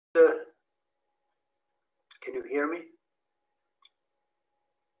you hear me?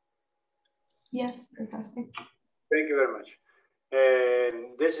 Yes, Professor. Thank you very much.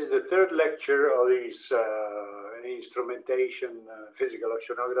 And this is the third lecture of this instrumentation, physical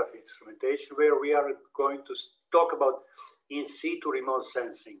oceanography instrumentation, where we are going to talk about in situ remote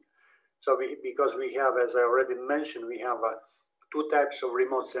sensing. So because we have, as I already mentioned, we have two types of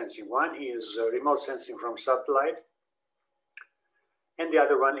remote sensing. One is remote sensing from satellite, and the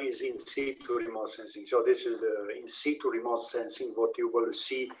other one is in situ remote sensing. So this is the in situ remote sensing, what you will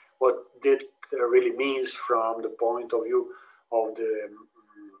see, what that really means from the point of view of the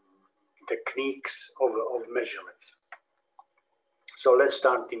techniques of measurements. So let's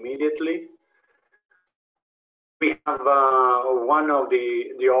start immediately. We have one of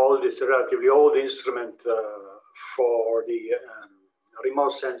the oldest, relatively old instrument for the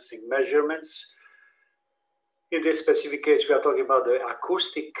remote sensing measurements. In this specific case, we are talking about the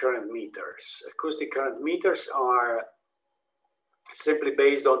acoustic current meters. Acoustic current meters are simply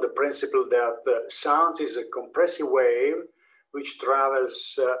based on the principle that sound is a compressive wave which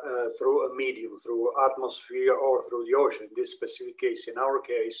travels through a medium, through atmosphere or through the ocean. In this specific case, in our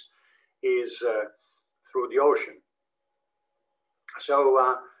case, is through the ocean.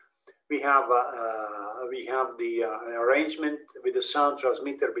 So we have the arrangement with the sound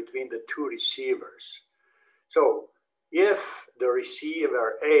transmitter between the two receivers. So if the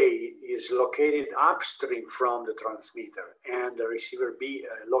receiver A is located upstream from the transmitter and the receiver B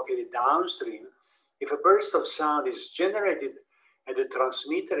located downstream, if a burst of sound is generated at the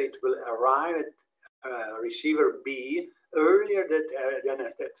transmitter, it will arrive at receiver B earlier than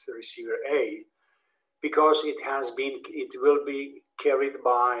at receiver A, because it will be carried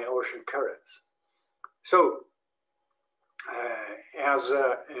by ocean currents. So,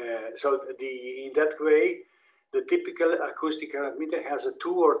 in that way, the typical acoustic current meter has a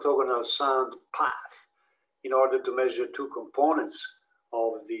two orthogonal sound path in order to measure two components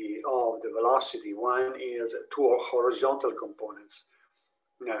of the velocity. One is two horizontal components,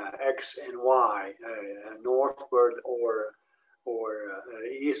 x and y, northward or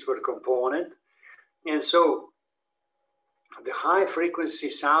eastward component. And so the high frequency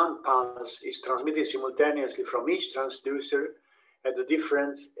sound pulse is transmitted simultaneously from each transducer at the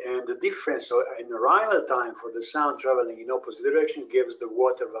difference in arrival time for the sound traveling in opposite direction gives the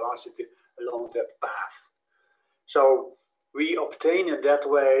water velocity along that path. So we obtain in that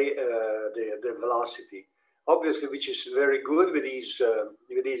way the velocity, obviously, which is very good with these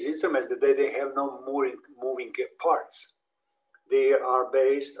instruments, that they have no moving parts. They are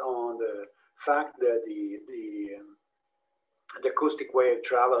based on the fact that the acoustic wave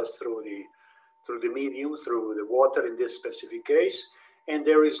travels through the medium, through the water in this specific case, and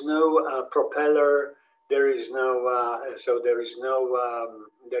there is no propeller. There is no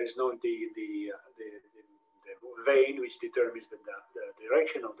the vein which determines the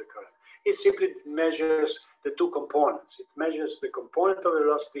direction of the current. It simply measures the two components. It measures the component of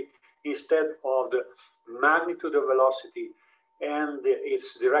velocity instead of the magnitude of velocity and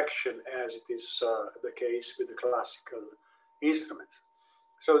its direction, as it is the case with the classical instruments.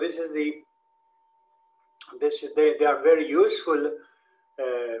 So this is they are very useful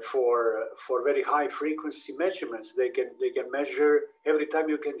for very high frequency measurements. They can measure every time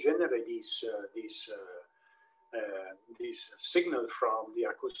you can generate these signal from the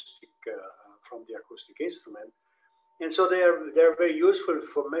acoustic instrument, and so they are very useful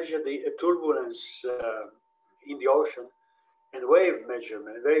for measure the turbulence in the ocean and wave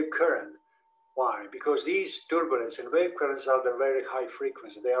measurement, wave current. Why? Because these turbulence and wave currents are the very high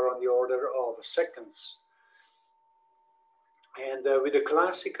frequency. They are on the order of seconds. And with the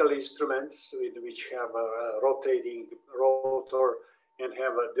classical instruments, which have a rotating rotor and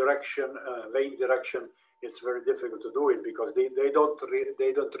have a direction, vane direction, it's very difficult to do it because they don't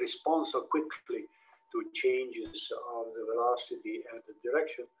respond so quickly to changes of the velocity and the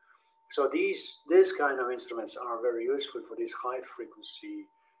direction. So these kind of instruments are very useful for these high frequency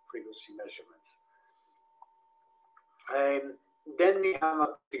measurements. And then we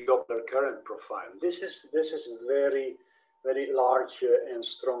have a Doppler current profile. This is very large and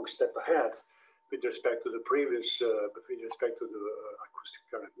strong step ahead with respect to the previous, with respect to the acoustic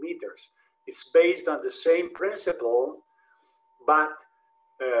current meters. It's based on the same principle, but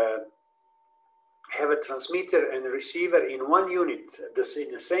have a transmitter and a receiver in one unit.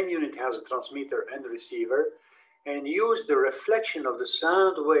 In the same unit has a transmitter and a receiver, and use the reflection of the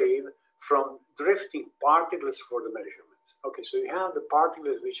sound wave from drifting particles for the measurements. Okay, so you have the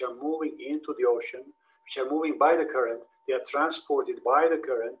particles which are moving into the ocean, which are moving by the current. They are transported by the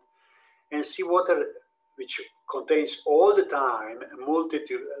current, and seawater, which contains all the time a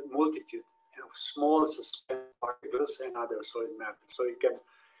multitude of small suspended particles and other solid matter. So it can,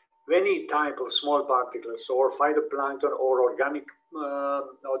 any type of small particles or phytoplankton or organic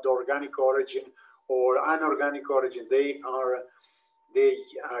origin or inorganic origin, they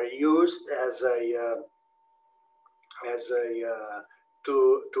are used as a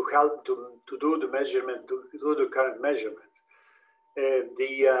to help to do the measurement, to do the current measurement.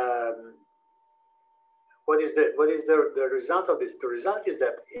 What is the result of this? The result is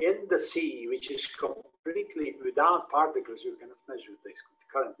that in the sea, which is completely without particles, you cannot measure this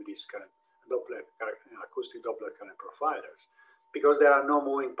current with these current Doppler acoustic Doppler current profilers, because there are no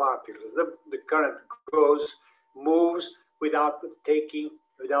moving particles. The current moves without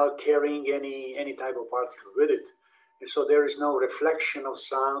carrying any type of particle with it, and so there is no reflection of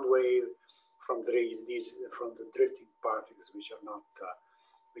sound wave from the drifting particles, which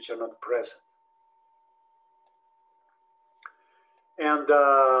are not present. And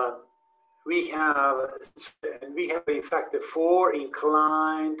we have in fact the four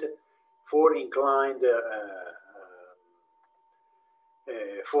inclined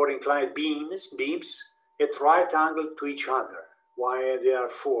beams at right angle to each other. Why they are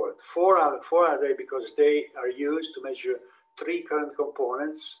four? Four are they because they are used to measure three current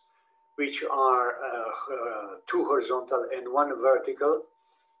components, which are two horizontal and one vertical,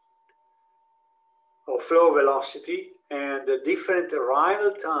 of flow velocity, and the different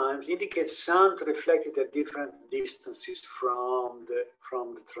arrival times indicate sound reflected at different distances from the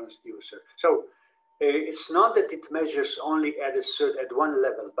transducer. So it's not that it measures only at one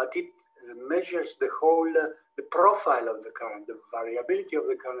level, but it measures the whole the profile of the current, the variability of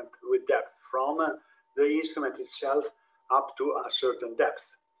the current with depth from the instrument itself up to a certain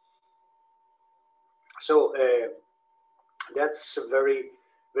depth. So that's a very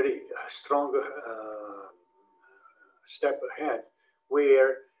strong step ahead,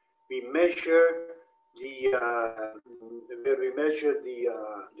 where we measure the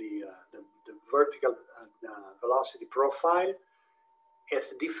vertical velocity profile at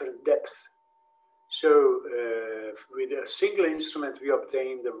different depth. So with a single instrument, we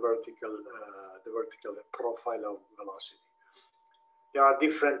obtain the vertical profile of velocity. There are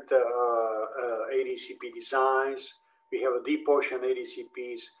different ADCP designs. We have a deep ocean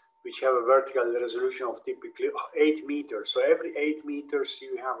ADCPs, which have a vertical resolution of typically 8 meters. So every 8 meters,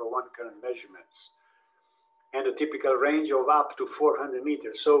 you have a one current measurements, and a typical range of up to 400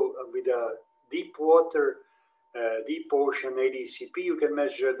 meters. So with a deep water, deep ocean ADCP, you can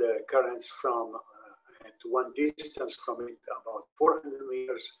measure the currents from at one distance from it, about 400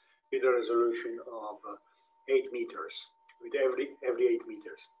 meters, with a resolution of 8 meters, with every 8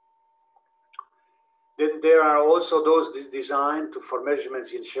 meters. Then there are also those designed for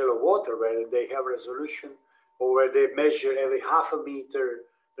measurements in shallow water, where they have resolution, or where they measure every half a meter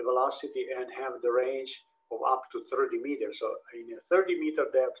the velocity and have the range of up to 30 meters. So in a 30-meter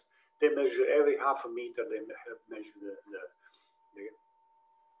depth, they measure every half a meter. They measure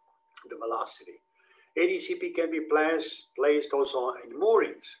the velocity. ADCP can be placed also in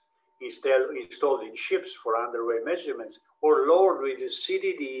moorings, installed in ships for underway measurements, or lowered with a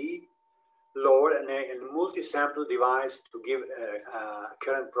CDD. Lower and a multi-sample device to give a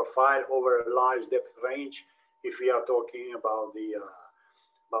current profile over a large depth range, if we are talking about the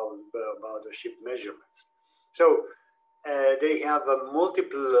ship measurements. So they have a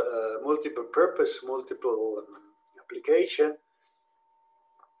multiple purpose, multiple application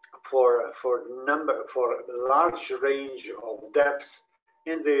for large range of depths,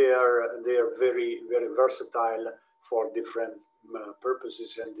 and they are very versatile for different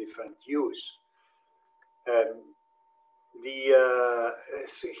purposes and different use.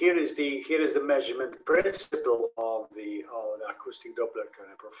 Here is the measurement principle of the acoustic Doppler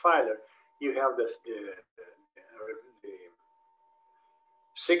current profiler. You have the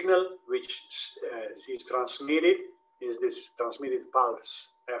signal which is transmitted, is this transmitted pulse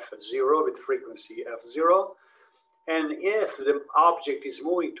F0 with frequency F0, and if the object is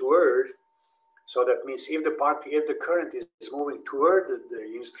moving toward, so that means if the current is moving toward the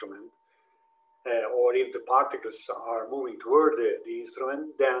instrument, or if the particles are moving toward the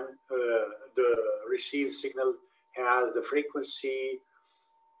instrument, then the received signal has the frequency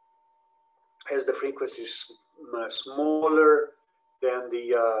smaller than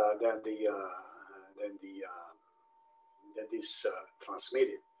this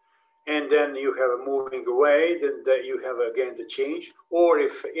transmitted. And then you have a moving away, then you have again the change. Or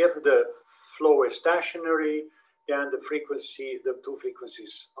if the flow is stationary, then the two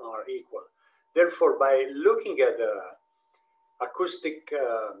frequencies are equal. Therefore, by looking at the acoustic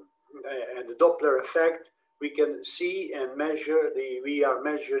and the Doppler effect, we can see and measure we are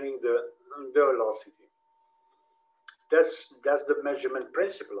measuring the velocity. that's the measurement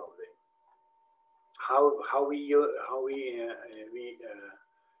principle of it. How we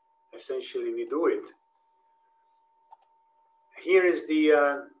essentially we do it. Here is the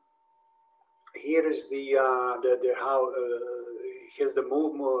here's the how here's the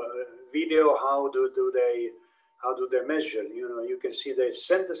video. How do they measure? You know, you can see they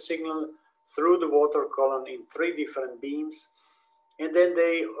send the signal through the water column in 3 different beams, and then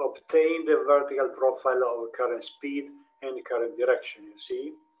they obtain the vertical profile of current speed and current direction. You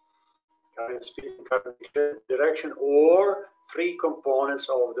see, current speed and current direction, or 3 components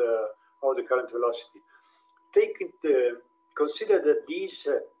of the current velocity. Consider that these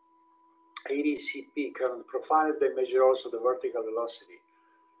ADCP current profiles, they measure also the vertical velocity.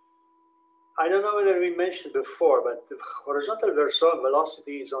 I don't know whether we mentioned before, but the horizontal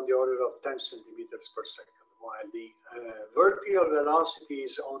velocity is on the order of 10 centimeters per second, while the vertical velocity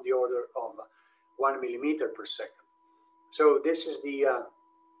is on the order of 1 millimeter per second. So this is the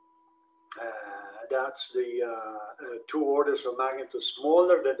that's the 2 orders of magnitude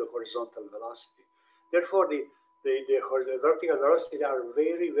smaller than the horizontal velocity. Therefore, the vertical velocity are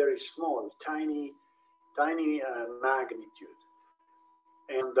very, very small, tiny magnitude,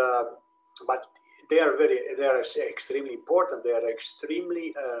 and but they are extremely important. They are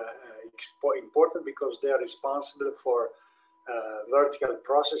extremely important because they are responsible for vertical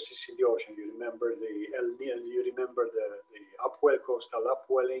processes in the ocean. You remember the upwell, coastal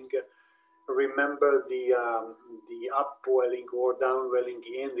upwelling. Remember the upwelling or downwelling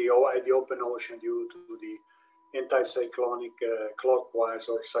in the open ocean due to the anticyclonic clockwise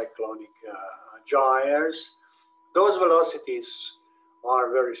or cyclonic gyres. Those velocities are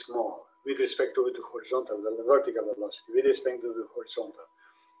very small with respect to the horizontal, the vertical velocity, with respect to the horizontal.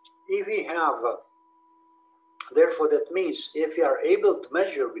 If we have, therefore, that means if we are able to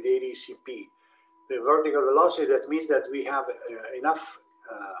measure with ADCP the vertical velocity, that means that we have enough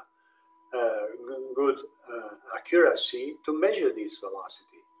good accuracy to measure this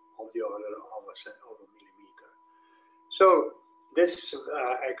velocity of the order of a millimeter. So this is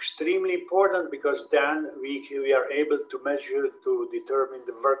extremely important because then we are able to measure, to determine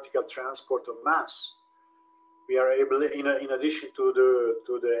the vertical transport of mass. We are able, in addition to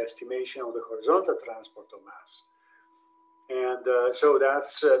the estimation of the horizontal transport of mass, and so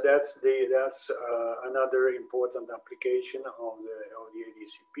that's another important application of the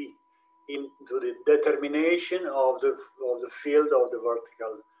ADCP into the determination of the field of the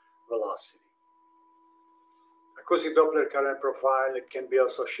vertical velocity. Acoustic Doppler current profile, it can be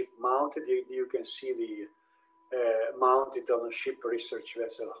also ship mounted. You can see the mounted on a ship research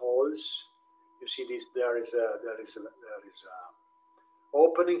vessel hulls. You see this. There is a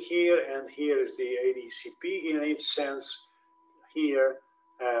opening here, and here is the ADCP. In its sense, here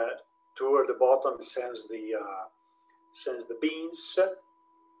toward the bottom sends the beams,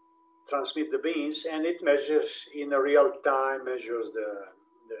 transmit the beams, and it measures in a real time, measures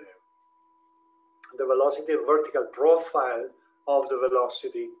the velocity, vertical profile of the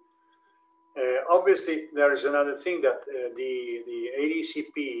velocity. Obviously, there is another thing that the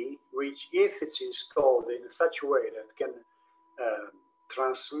ADCP, which if it's installed in such a way that can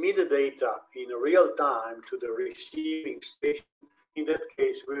transmit the data in real time to the receiving station, in that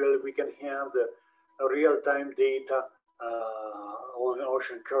case, we can have the real-time data on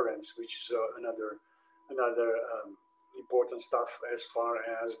ocean currents, which is another important stuff as far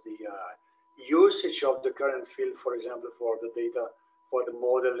as the usage of the current field, for example, for the data, for the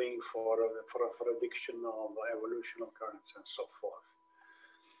modeling, for prediction of evolution of currents and so forth.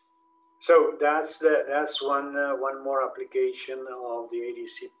 So that's one more application of the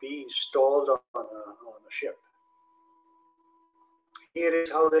ADCP installed on a ship. Here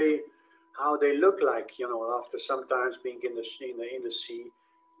is how they look like. You know, after sometimes being in the sea,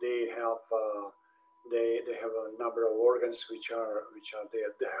 they have a number of organs which are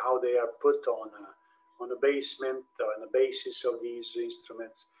there. How they are put on a basement, on the basis of these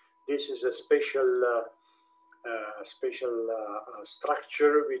instruments. This is a special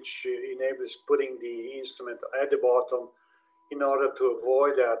structure which enables putting the instrument at the bottom in order to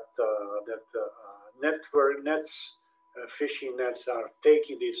avoid that fishing nets are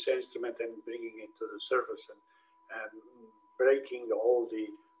taking this instrument and bringing it to the surface and breaking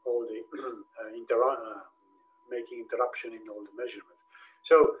making interruption in all the measurements.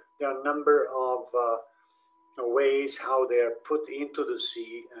 So there are a number of ways how they are put into the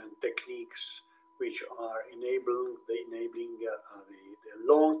sea and techniques which are enabling the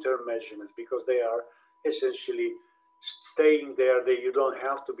long-term measurements, because they are essentially staying there. You don't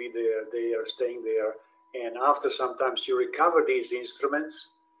have to be there. They are staying there. And after sometimes you recover these instruments,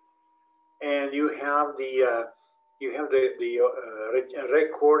 and you have you have the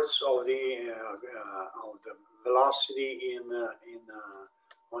records of the velocity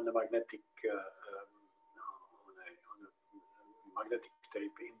on the magnetic magnetic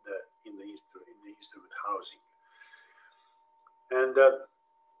tape in the instrument housing. And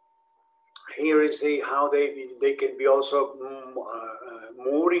here is how they can be also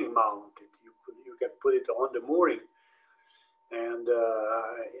mooring mounted. You can put it on the mooring, and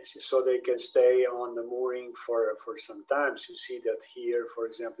so they can stay on the mooring for some time. So you see that here, for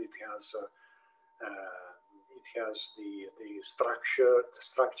example, it has the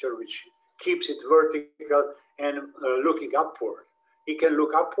structure which keeps it vertical and looking upward. It can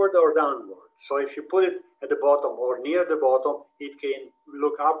look upward or downward. So if you put it at the bottom or near the bottom, it can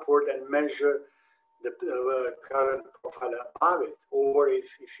look upward and measure the current profile above it. Or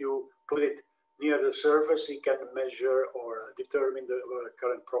if you put it near the surface, it can measure or determine the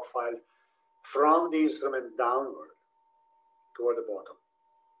current profile from the instrument downward toward the bottom.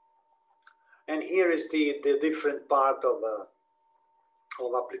 And here is the different part of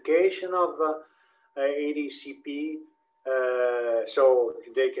application of ADCP. So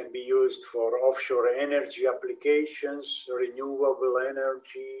they can be used for offshore energy applications, renewable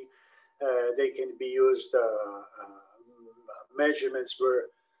energy. They can be used measurements where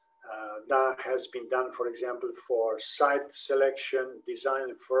that has been done, for example, for site selection, design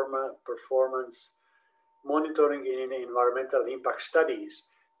and performance, monitoring in environmental impact studies.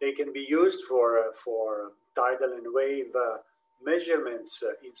 They can be used for tidal and wave measurements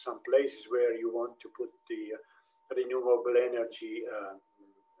in some places where you want to put the renewable energy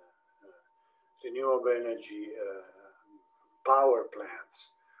power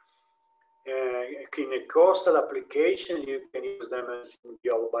plants. In a coastal application, you can use them as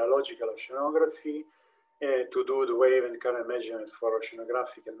biological oceanography to do the wave and current measurement for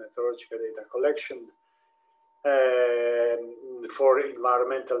oceanographic and meteorological data collection, for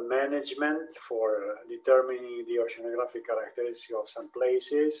environmental management, for determining the oceanographic characteristics of some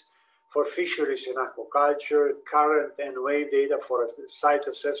places, for fisheries and aquaculture, current and wave data for site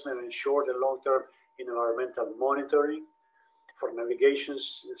assessment and short and long-term environmental monitoring, for navigation,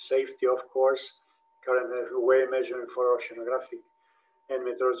 safety, of course, current and wave measurement for oceanographic and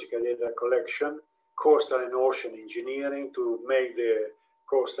meteorological data collection, coastal and ocean engineering to make the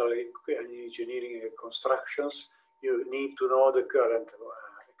coastal engineering constructions. You need to know the current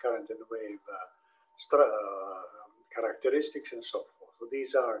and wave characteristics and so forth. So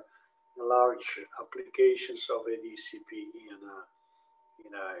these are large applications of ADCP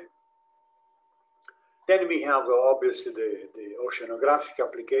Then we have obviously the oceanographic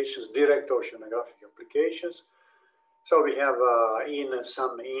applications, direct oceanographic applications. So we have in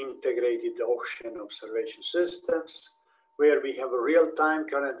some integrated ocean observation systems where we have a real-time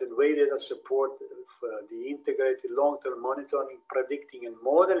current and wave data support for the integrated long-term monitoring, predicting and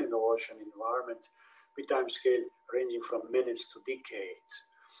modeling the ocean environment with time scale ranging from minutes to decades.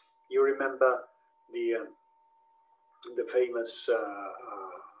 You remember the famous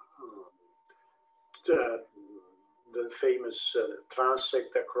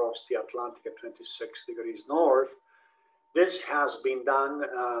transect across the Atlantic at 26 degrees north. This has been done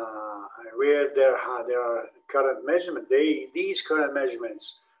where there are current measurements. These current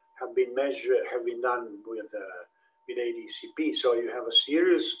measurements have been done with ADCP. So you have a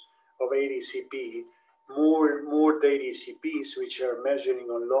series of ADCP, moored ADCPs, which are measuring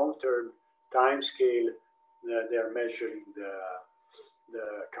on long-term time scale. They're measuring the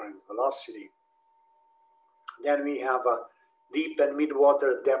current velocity. Then we have a deep and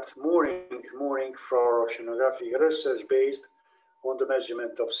mid-water depth mooring for oceanographic research based on the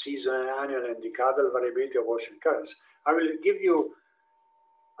measurement of seasonal, annual, and decadal variability of ocean currents. I will give you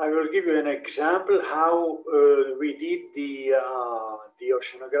an example how we did the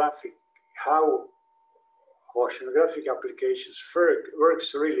oceanographic, how oceanographic applications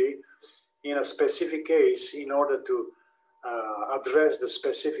works really in a specific case in order to address the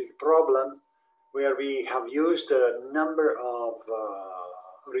specific problem where we have used a number of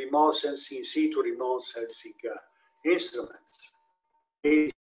remote sensing, in situ remote sensing instruments.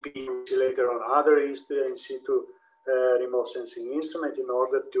 Later on other in situ remote sensing instrument in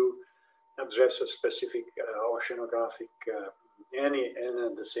order to address a specific oceanographic and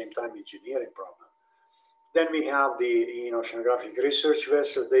at the same time engineering problem. Then we have the oceanographic research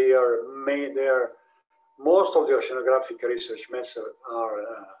vessels. Most of the oceanographic research vessels are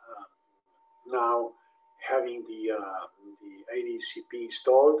now having the ADCP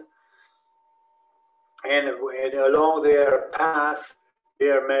installed, and along their path, they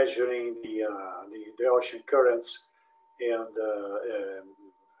are measuring the ocean currents and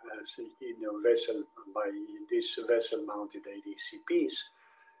vessel these vessel-mounted ADCPs.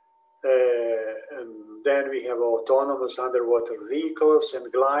 And then we have autonomous underwater vehicles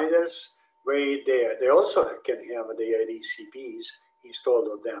and gliders, where they also can have the ADCPs installed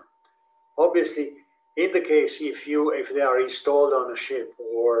on them. Obviously, in the case if they are installed on a ship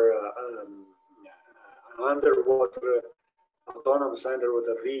or autonomous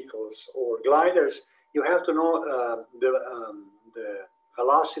underwater vehicles or gliders, you have to know the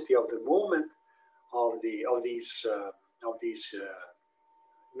velocity of the movement of these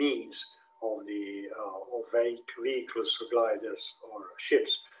means of vehicles, or gliders, or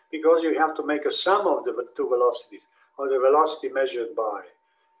ships, because you have to make a sum of the two velocities, or the velocity measured by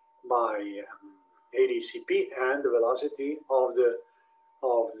ADCP and the velocity of the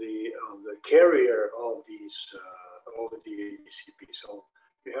carrier of these of the ADCP. So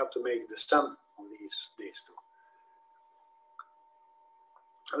you have to make the sum of these two.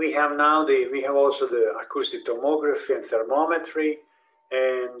 We have also the acoustic tomography and thermometry,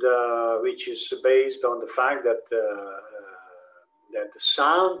 and which is based on the fact that that the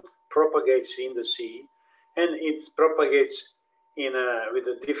sound propagates in the sea, and it propagates with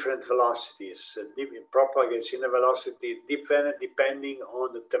the different velocities. It propagates in a velocity depending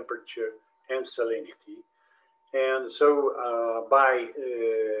on the temperature and salinity. And so by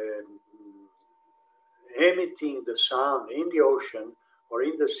emitting the sound in the ocean or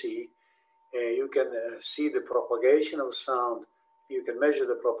in the sea, you can see the propagation of sound, you can measure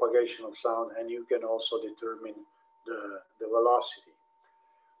the propagation of sound, and you can also determine the velocity.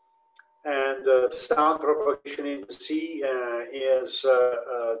 And sound propagation in the sea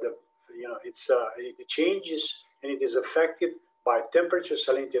it changes, and it is affected by temperature,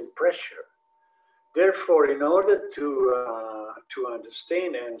 salinity, and pressure. Therefore, in order to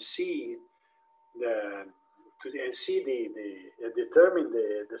understand and see determine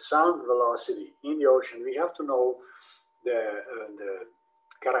the sound velocity in the ocean, we have to know the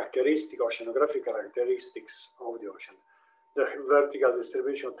oceanographic characteristics of the ocean, the vertical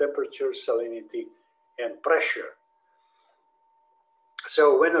distribution of temperature, salinity, and pressure.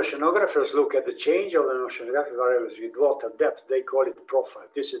 So when oceanographers look at the change of an oceanographic variables with water depth, they call it profile.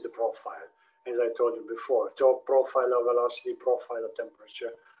 This is the profile, as I told you before. Top profile of velocity, profile of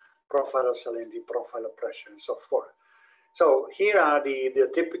temperature, profile of salinity, profile of pressure, and so forth. So here are the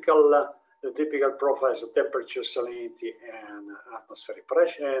typical profiles of temperature, salinity, and atmospheric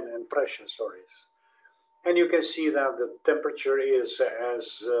pressure and pressure. And you can see that the temperature is,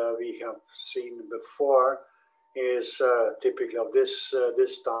 as we have seen before, is typical of this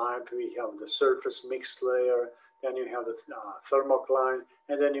type. We have the surface mixed layer, then you have the thermocline,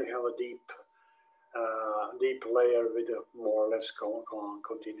 and then you have a deep layer with a more or less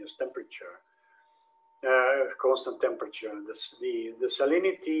continuous temperature, constant temperature. The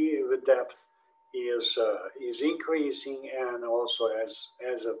salinity with depth is increasing, and also as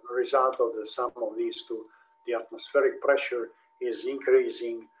a result of the sum of these two, the atmospheric pressure is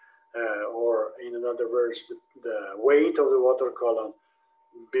increasing, or in other words, the weight of the water column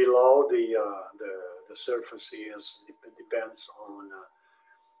below the surface depends on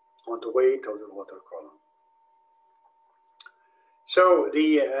the weight of the water column. So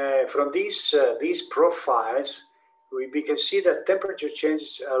from these profiles, we can see that temperature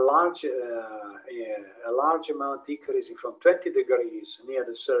changes a large amount, decreasing from 20 degrees near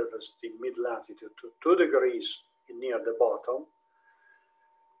the surface in mid-latitude to 2 degrees near the bottom.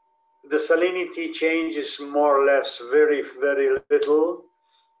 The salinity changes more or less very, very little.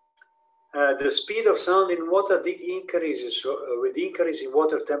 The speed of sound in water increases with increasing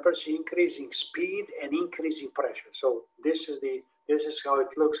water temperature, increasing speed, and increasing pressure. So this is how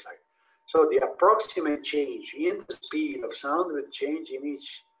it looks like. So the approximate change in the speed of sound with change in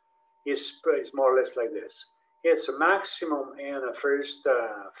each is more or less like this. It's a maximum in the first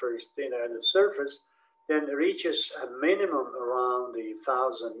in the surface, then reaches a minimum around the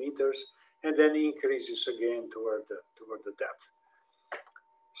 1,000 meters, and then increases again toward the depth.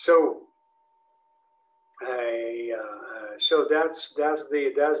 So that's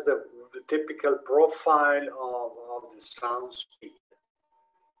the typical profile of the sound speed.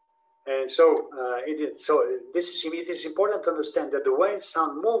 And so it is important to understand that the way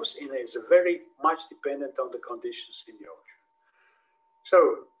sound moves is very much dependent on the conditions in the ocean.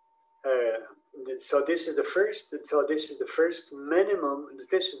 So this is the first. So this is the first minimum.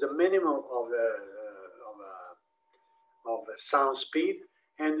 This is the minimum of a sound speed,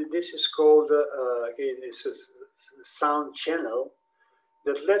 and this is called it's a sound channel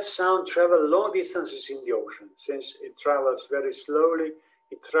that lets sound travel long distances in the ocean. Since it travels very slowly,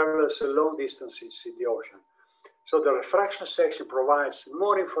 it travels long distances in the ocean. So the refraction section provides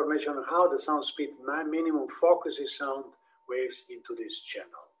more information on how the sound speed minimum focuses sound waves into this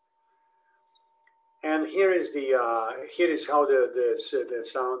channel. And here is how the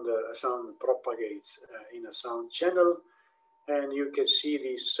sound propagates in a sound channel, and you can see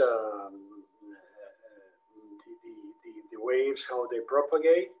these the waves, how they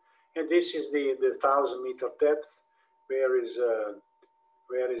propagate. And this is the 1,000-meter depth. Where is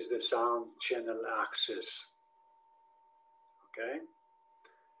the sound channel axis? Okay.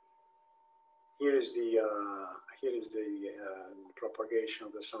 Here is the propagation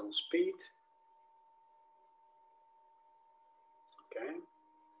of the sound speed. Okay.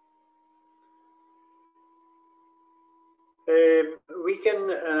 We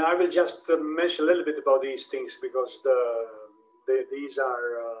can. I will just mention a little bit about these things because these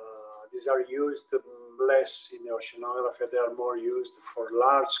are used less in the oceanography. They are more used for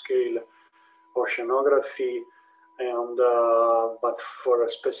large-scale oceanography, and but for a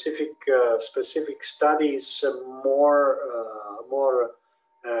specific studies, more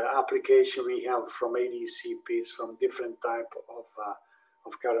application we have from ADCPs, from different type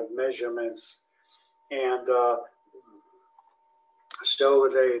of current measurements, and so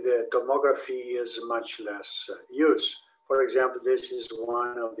the tomography is much less used. For example, this is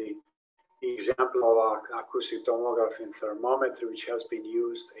one of the example of acoustic tomography and thermometry, which has been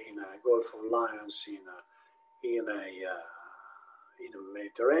used in Gulf of Lions in the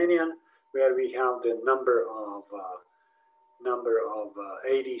Mediterranean, where we have the number of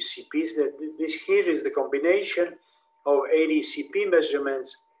ADCPs. This here is the combination of ADCP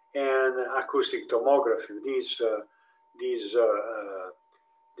measurements and acoustic tomography.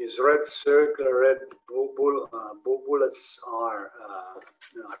 These red circle, red bullets are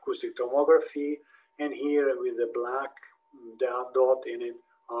acoustic tomography, and here with the black dot in it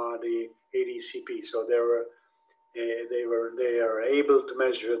are the ADCP. So they are able to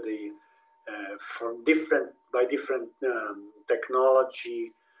measure the from different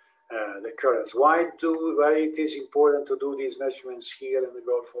technology the currents. Why it is important to do these measurements here in the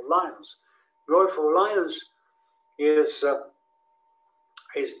Gulf of Lions? Gulf of Lions is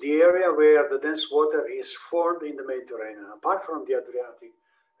the area where the dense water is formed in the Mediterranean. Apart from the Adriatic,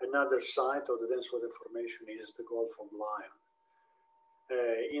 another site of the dense water formation is the Gulf of Lion.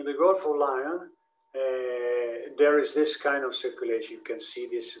 In the Gulf of Lion, there is this kind of circulation. You can see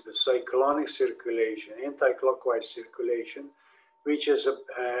this is the cyclonic circulation, anti-clockwise circulation, which is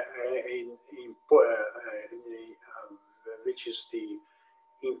which is the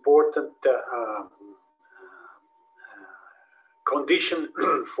important condition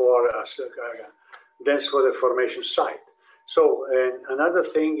for a dense water formation site. So, and another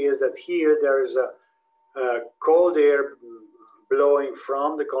thing is that here there is a cold air blowing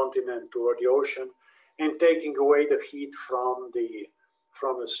from the continent toward the ocean and taking away the heat from the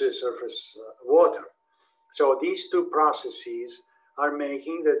sea surface water. So these two processes are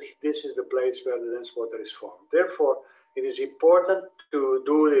making that this is the place where the dense water is formed. Therefore, it is important to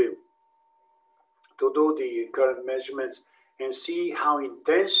do the current measurements and see how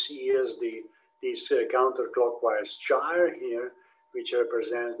intense is this counterclockwise gyre here, which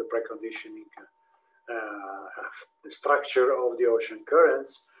represents the preconditioning the structure of the ocean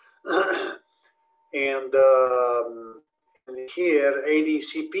currents. And here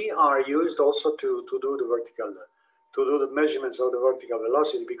ADCP are used also to do the measurements of the vertical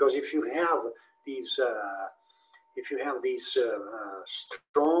velocity, because if you have these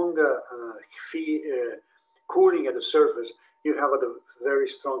strong cooling at the surface, you have a very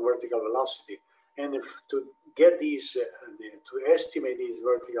strong vertical velocity. And if to get these, to estimate these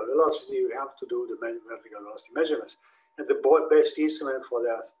vertical velocity, you have to do the vertical velocity measurements. And the best instrument for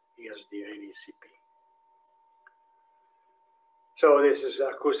that is the ADCP. So this is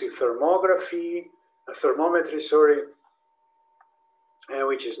acoustic thermometry, sorry,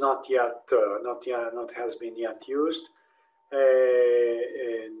 which is not has been yet used.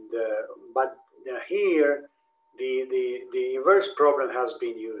 But here, the inverse problem has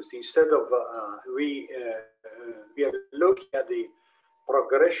been used. Instead of we are looking at the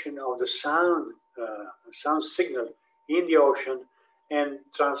progression of the sound signal in the ocean and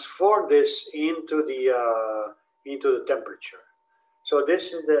transform this into the temperature. So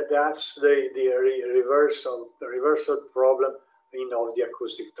this is that's the reversal problem of the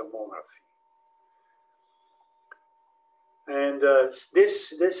acoustic tomography. And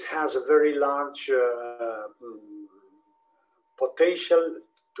this has a very large potential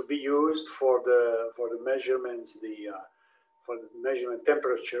to be used for the measurements, for the measurement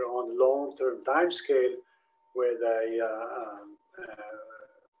temperature on long-term time scale, with a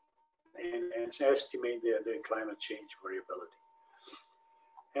and estimate the climate change variability.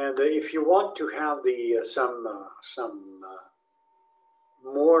 And if you want to have some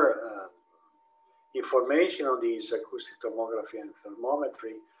more information on these acoustic tomography and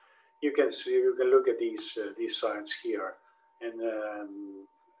thermometry, you can look at these sites here and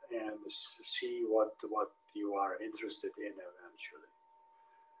see what you are interested in eventually.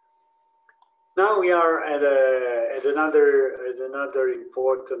 Now we are at another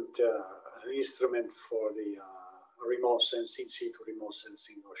important instrument for the remote sensing, in-situ remote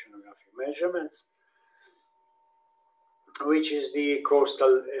sensing oceanographic measurements, which is the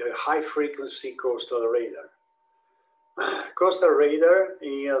coastal high-frequency coastal radar. Coastal radar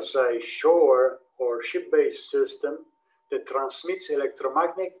is a shore or ship-based system that transmits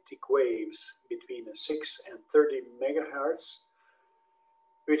electromagnetic waves between 6 and 30 megahertz,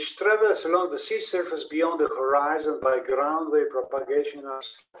 which travels along the sea surface beyond the horizon by ground wave propagation and are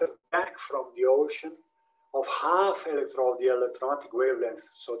scattered back from the ocean of half of the electromagnetic wavelength.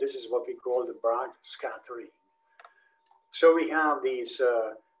 So this is what we call the Bragg scattering. So we have these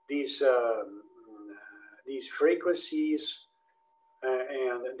frequencies,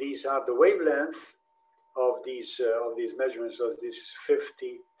 and these are the wavelength of these measurements. So this is 50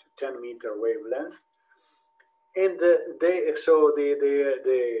 to 10 meter wavelength, and the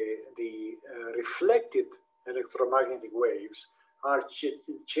reflected electromagnetic waves are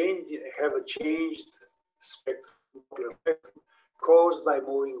have a changed spectrum caused by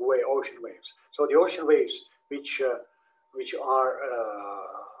moving ocean waves. So the ocean waves, which are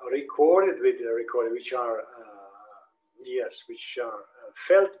recorded, which are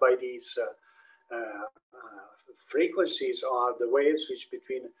felt by these frequencies, are the waves which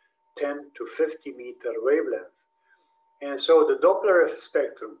between 10 to 50 meter wavelength. And so the Doppler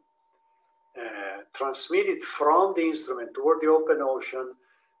spectrum transmitted from the instrument toward the open ocean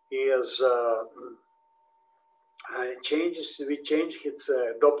is we change its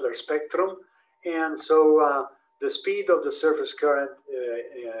Doppler spectrum, and so the speed of the surface current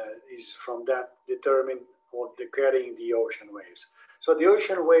is from that determined or carrying the ocean waves. So the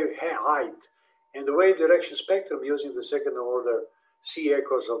ocean wave height and the wave direction spectrum using the second order sea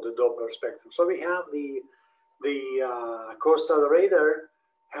echoes of the Doppler spectrum. So we have the coastal radar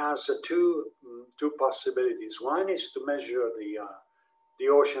has two possibilities. One is to measure the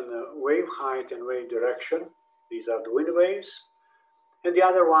ocean wave height and wave direction. These are the wind waves. And the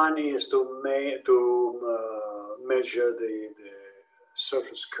other one is to measure the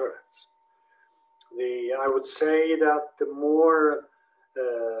surface currents. I would say that the more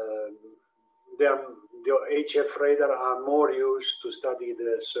the HF radar are more used to study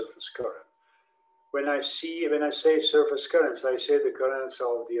the surface current. When I say surface currents, I say the currents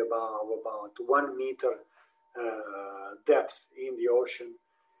of about 1 meter depth in the ocean,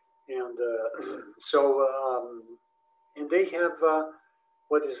 and and they have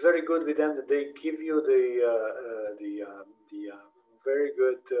what is very good with them, that they give you the very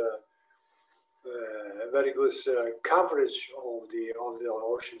good coverage of the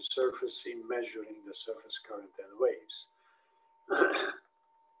ocean surface in measuring the surface current and waves.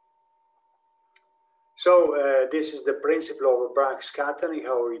 So this is the principle of Bragg scattering,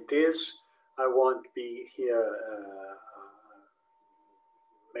 how it is. I won't be here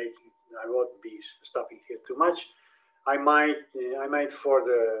I won't be stopping here too much. I might for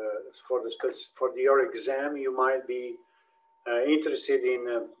your exam, you might be interested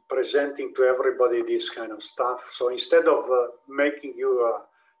in presenting to everybody this kind of stuff. So instead of making you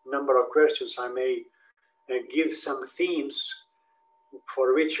a number of questions, I may give some themes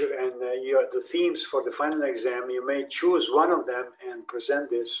for which, and the themes for the final exam, you may choose one of them and present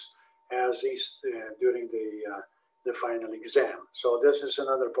this as is during the final exam. So this is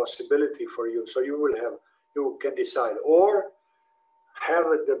another possibility for you. So you can decide, or have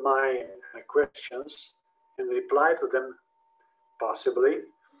my questions and reply to them, possibly,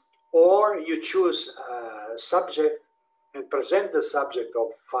 or you choose a subject and present the subject of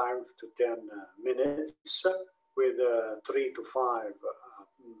 5 to 10 minutes with 3 to 5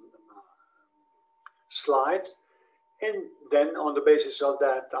 slides, and then on the basis of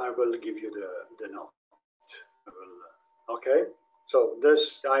that, I will give you the note. Okay, so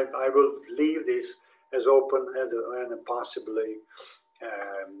this I will leave this as open and possibly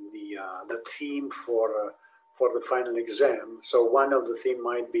the theme for the final exam. So one of the theme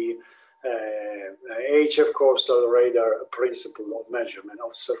might be HF coastal radar principle of measurement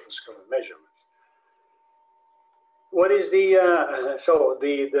of surface current measurements. What is the so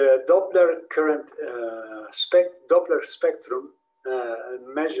the Doppler current Doppler spectrum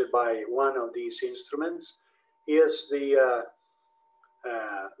measured by one of these instruments is the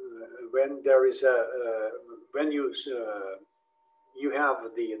when there is a when you have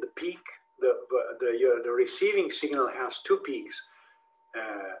the peak, the receiving signal has two peaks,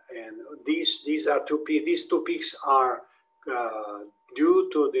 and these are two peaks. These two peaks are due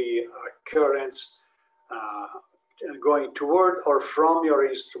to the currents going toward or from your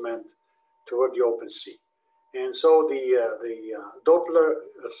instrument toward the open sea. And so the Doppler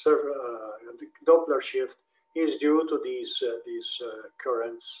shift is due to these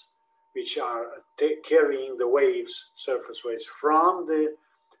currents, which are carrying the waves, surface waves, from the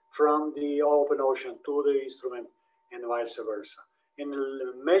open ocean to the instrument, and vice versa. And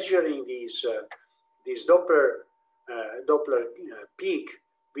measuring these Doppler peak,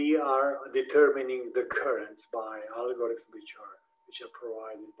 we are determining the currents by algorithms which are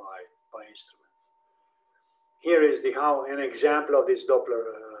provided by instruments. Here is an example of this Doppler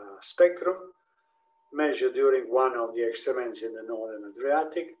spectrum measured during one of the experiments in the Northern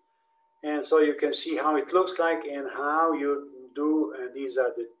Adriatic. And so you can see how it looks like and how you do, and these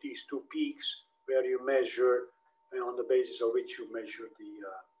are these two peaks where you measure, and on the basis of which you measure the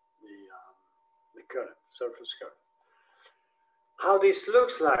current, surface current. How this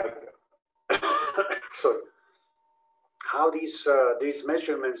looks like, sorry, how these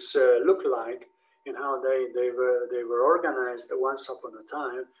measurements look like, and how they were organized once upon a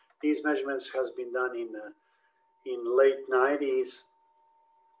time. These measurements has been done in late 90s,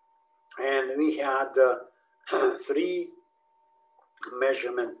 and we had 3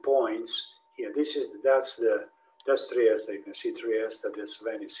 measurement points here. That's Trieste. You can see Trieste. This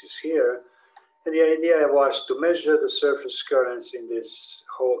Venice is here, and the idea was to measure the surface currents in this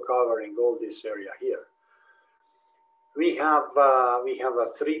whole covering all this area here. We have a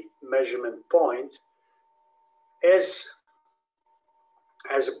 3 measurement point.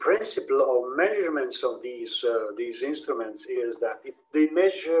 As a principle of measurements of these instruments is that they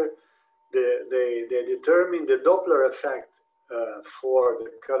determine the Doppler effect for the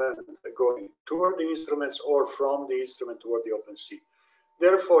current going toward the instruments or from the instrument toward the open sea.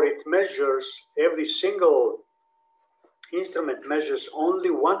 Therefore, it measures, every single instrument measures only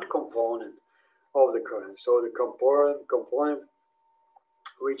one component of the current. So the component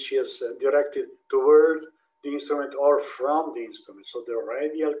which is directed toward the instrument or from the instrument. So the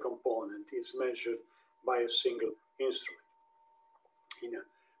radial component is measured by a single instrument.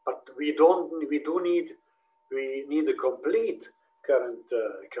 But we need the complete current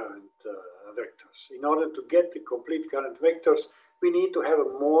vectors. In order to get the complete current vectors, we need to have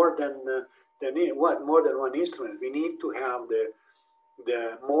more than one instrument. We need to have the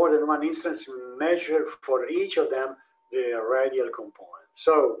more than one instrument measure for each of them the radial component.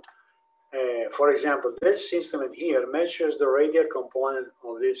 So, for example, this instrument here measures the radial component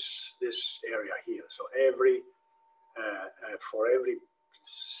of this area here. So for every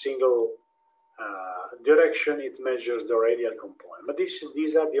single direction, it measures the radial component. But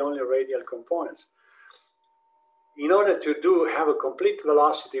these are the only radial components. In order to have a complete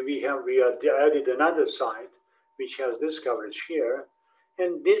velocity, we added another site which has this coverage here,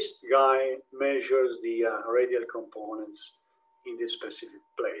 and this guy measures the radial components in this specific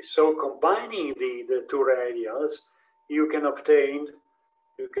place. So combining the 2 radials, you can obtain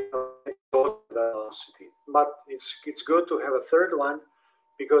total velocity. But it's good to have a third one,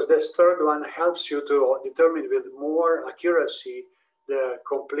 because this third one helps you to determine with more accuracy the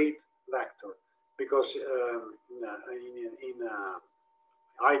complete vector. Because in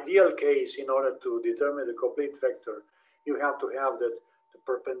ideal case, in order to determine the complete vector, you have to have the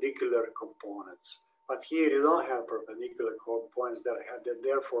perpendicular components. But here you don't have perpendicular components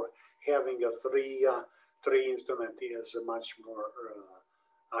therefore having a three instrument is much more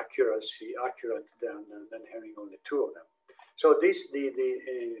accurate than having only 2 of them. So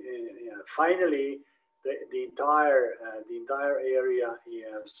finally the entire area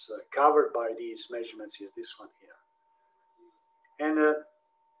is covered by these measurements. Is this one here, and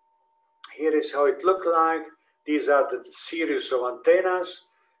here is how it looked like. These are the series of antennas,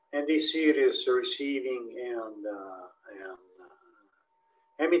 and these series receiving and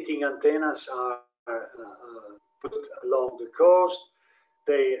emitting antennas are put along the coast.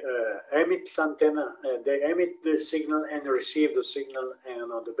 They emit the signal and receive the signal,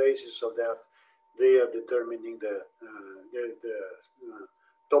 and on the basis of that, they are determining the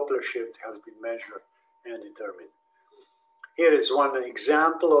Doppler shift has been measured and determined. Here is one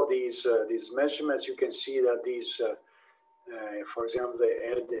example of these measurements. You can see that these, for example,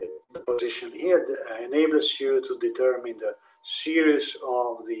 the position here enables you to determine the series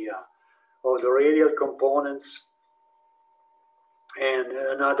of the radial components, and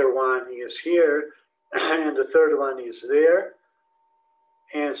another one is here, and the third one is there.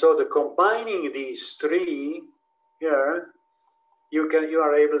 And so the combining these three here, you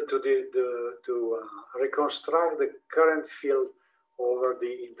are able to reconstruct the current field over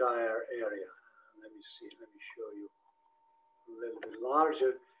the entire area. Let me see. Let me show you a little bit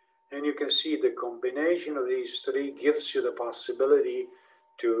larger, and you can see the combination of these three gives you the possibility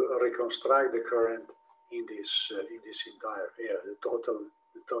to reconstruct the current in this entire area, the total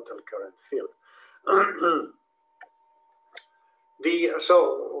current field. So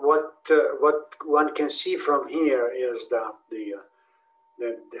what one can see from here is that the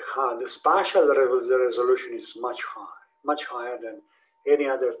spatial resolution is much higher than any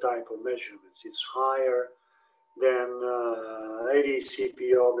other type of measurements. It's higher than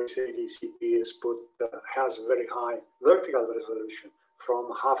ADCP. Obviously, ADCP has very high vertical resolution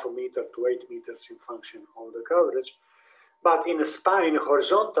from 0.5 meter to 8 meters in function of the coverage. But in a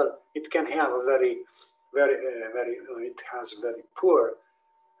horizontal, it can have a it has very poor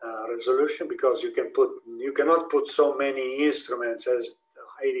resolution, because you cannot put so many instruments as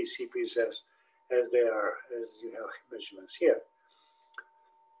ADCPs as you have measurements here.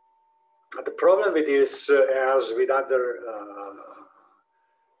 But the problem with this, as with other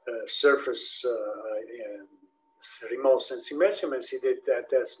surface remote sensing measurements, is that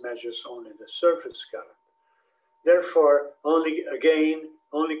test measures only the surface current. Therefore, only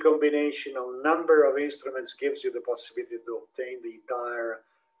combination of number of instruments gives you the possibility to obtain the entire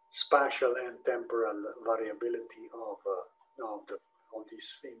spatial and temporal variability of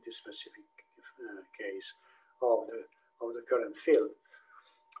this, in this specific case, of the current field.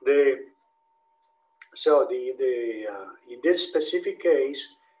 In this specific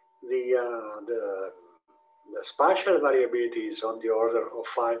case, the spatial variability is on the order of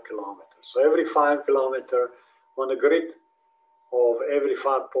 5 kilometers. So every 5 kilometers on the grid of every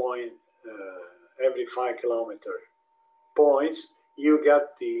 5 kilometer points, you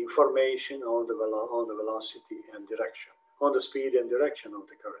get the information on the velocity and direction, on the speed and direction of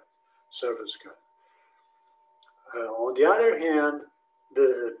the current, surface current. On the other hand,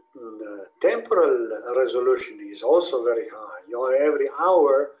 the temporal resolution is also very high. Every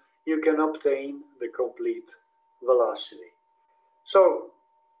hour you can obtain the complete velocity. So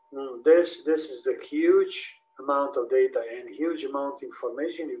this is the huge amount of data and huge amount of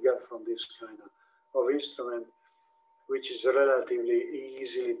information you get from this kind of instrument, which is relatively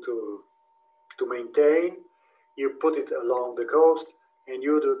easily to maintain. You put it along the coast and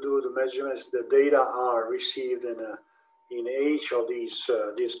you do the measurements. The data are received in each of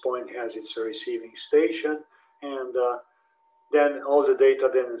this point has its receiving station, and then all the data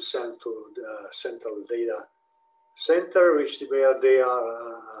then is sent to the central data center, where they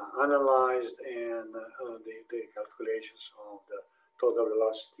are analyzed, and the calculations of the total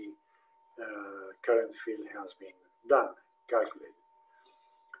velocity current field has been calculated.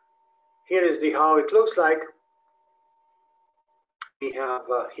 Here is how it looks like. We have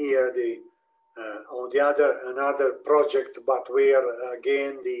here on the another project, but where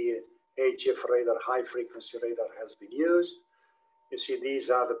again the HF radar, high frequency radar, has been used. You see these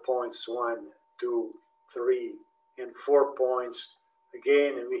are the points 1, 2, 3, and 4 points.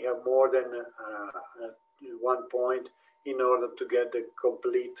 Again, we have more than 1 point in order to get the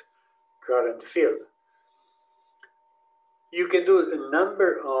complete current field. You can do a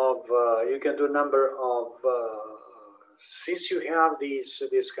number of since you have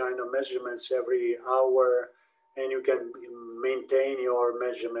this kind of measurements every hour, and you can maintain your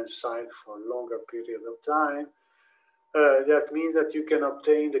measurement site for a longer period of time, that means that you can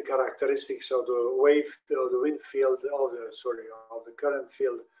obtain the characteristics of the wind field, of the current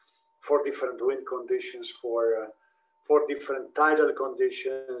field, for different wind conditions, for different tidal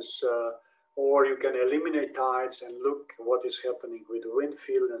conditions, or you can eliminate tides and look what is happening with the wind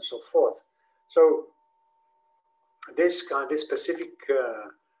field and so forth. So this specific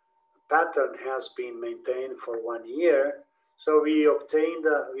pattern has been maintained for 1 year. So we obtained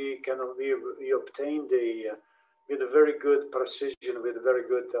with a very good precision, with a very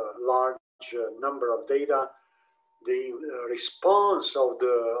good large number of data, the response of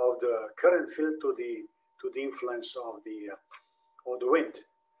the current field to the influence of the wind,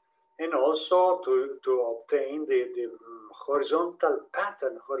 and also to obtain the horizontal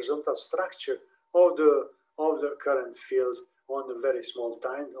pattern, horizontal structure of the current field on the very small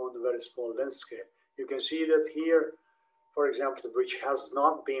time, on the very small length scale. You can see that here, for example, which has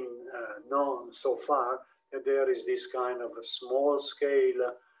not been known so far, that there is this kind of a small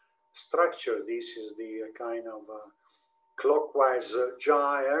scale structure. This is the kind of clockwise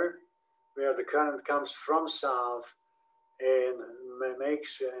gyre, where the current comes from south and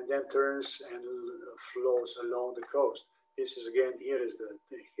then turns and flows along the coast. This is again, here is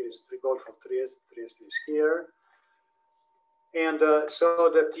the Gulf of Trieste. Trieste is here. And so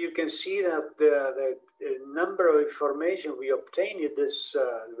that you can see that the number of information we obtain with this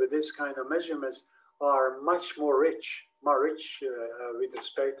kind of measurements are much more rich with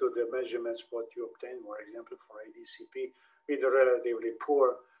respect to the measurements what you obtain, for example, for ADCP, with a relatively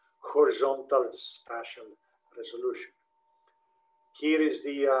poor horizontal spatial resolution. Here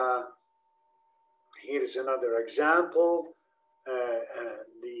is another example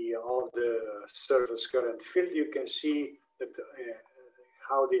of the surface current field. You can see that,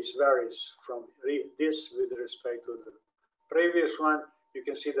 how this varies from this with respect to the previous one. You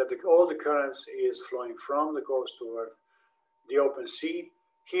can see that all the currents is flowing from the coast toward the open sea.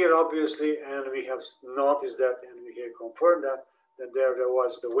 Here, obviously, and we have noticed that, and we have confirmed that there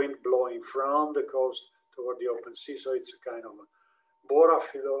was the wind blowing from the coast toward the open sea. So it's a kind of a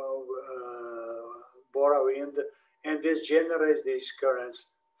Bora wind, and this generates these currents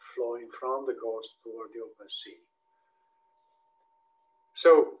flowing from the coast toward the open sea.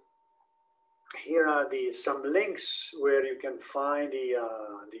 So here are some links where you can find the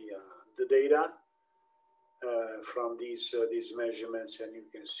data from these measurements, and you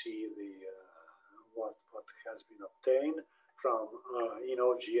can see what has been obtained from in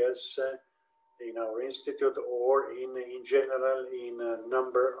OGS in our institute, or in general in a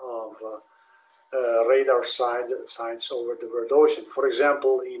number of radar sites over the world ocean. For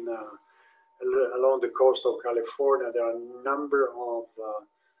example, along the coast of California, there are a number of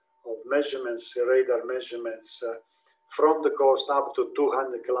measurements, radar measurements from the coast up to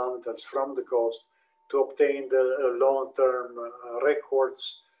 200 kilometers from the coast, to obtain the long-term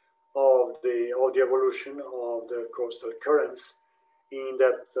records of the evolution of the coastal currents in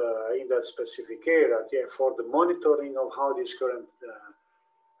that specific area, for the monitoring of how this current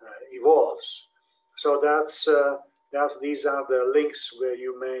evolves. So these are the links where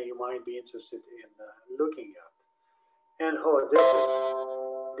you might be interested in looking at. And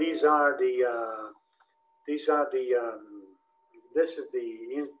these are the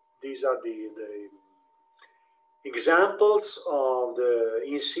examples of the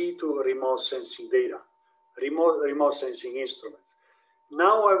in situ remote sensing data, remote sensing instruments.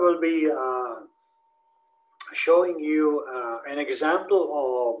 Now I will be showing you an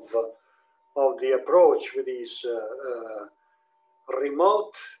example of the approach with these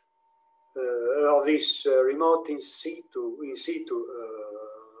remote in situ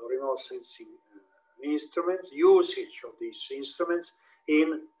remote sensing instruments, usage of these instruments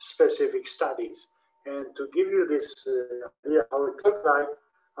in specific studies. And to give you this idea how it looks like,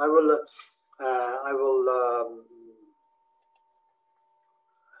 I will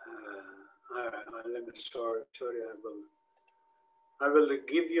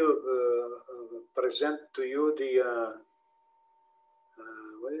give you present to you the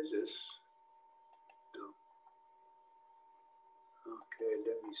what is this? No. Okay,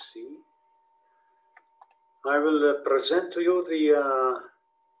 let me see. I will present to you the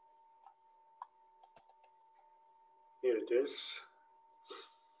here it is.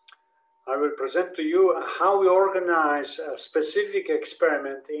 I will present to you how we organize a specific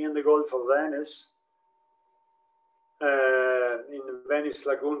experiment in the Gulf of Venice, in Venice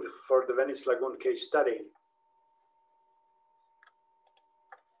Lagoon, for the Venice Lagoon case study.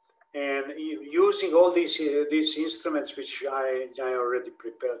 And using all these instruments which I already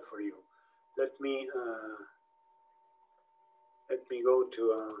prepared for you. Let me go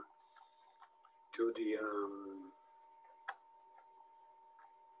to the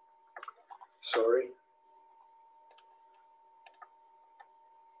sorry.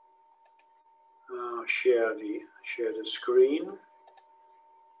 Share the screen.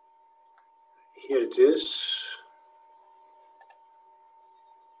 Here it is.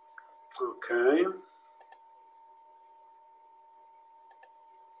 Okay.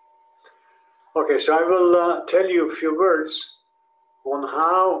 Okay, so I will tell you a few words on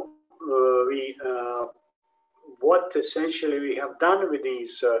how what essentially we have done with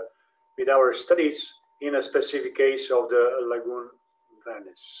these, with our studies in a specific case of the Lagoon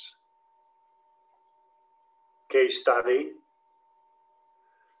Venice case study,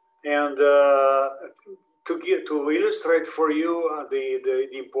 and to illustrate for you the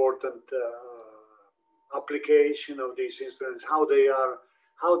important application of these instruments, how they are.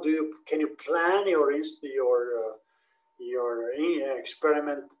 How can you plan your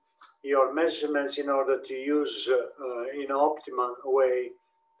experiment, your measurements, in order to use in an optimal way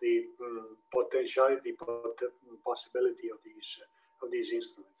the potentiality, possibility of these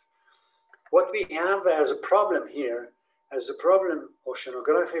instruments. What we have as a problem here, as a problem,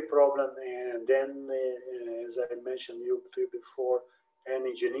 oceanography problem, and then as I mentioned to you before, an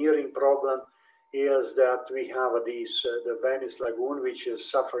engineering problem is that we have the Venice Lagoon, which is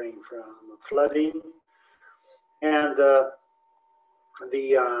suffering from flooding, and the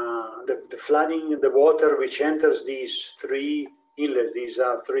flooding, the water which enters these three inlets. These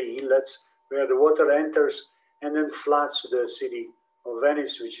are three inlets where the water enters and then floods the city of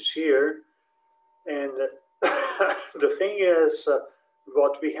Venice, which is here. And the thing is,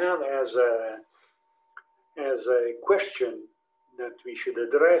 what we have as a question that we should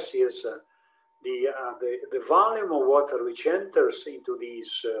address is the volume of water which enters into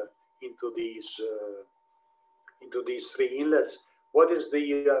these three inlets. What is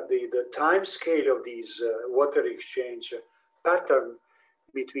the time scale of these water exchange pattern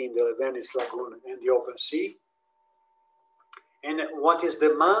between the Venice Lagoon and the open sea? And what is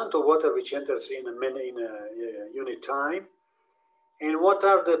the amount of water which enters in a unit time? And what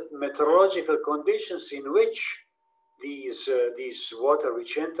are the meteorological conditions in which these water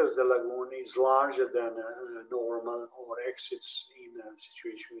which enters the lagoon is larger than normal or exits in a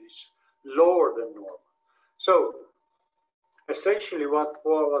situation which is lower than normal? So essentially what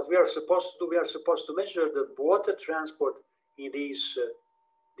we are supposed to do, we are supposed to measure the water transport in these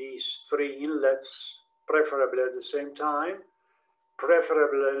three inlets, preferably at the same time,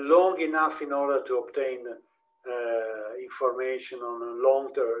 preferably long enough in order to obtain information on a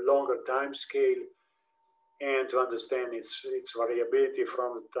longer time scale, and to understand its variability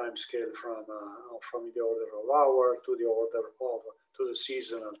from the time scale from the order of hour to the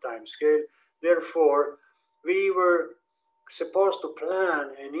seasonal time scale. Therefore, we were supposed to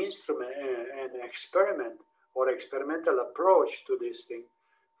plan an instrument, an experiment or experimental approach to this thing,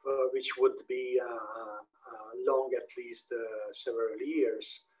 which would be long, at least several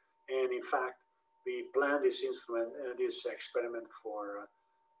years. And in fact, we planned this instrument, this experiment for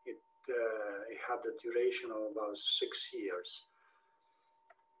it had the duration of about 6 years.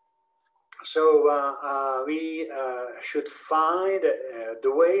 So we should find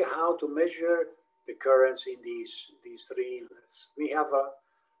the way how to measure the currents in these three inlets. We have a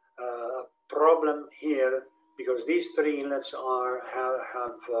problem here because these three inlets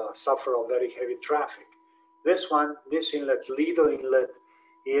have suffered a very heavy traffic. This inlet, Lido Inlet,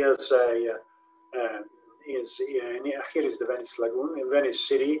 is here is the Venice Lagoon in Venice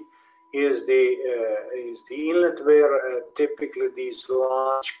City. Is the inlet where typically these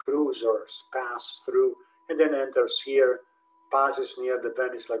large cruisers pass through, and then enters here, passes near the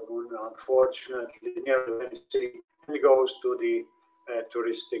Venice Lagoon, unfortunately near the Venice City, and goes to the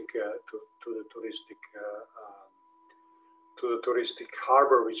touristic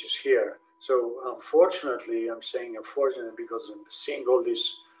harbor, which is here. So unfortunately, I'm saying unfortunately because I'm seeing all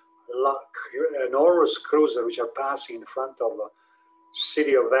these enormous cruisers which are passing in front of the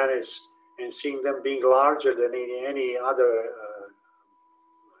city of Venice, and seeing them being larger than any other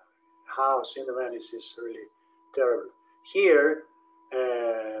house in Venice is really terrible. Here,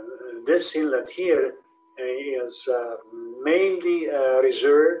 this inlet here is mainly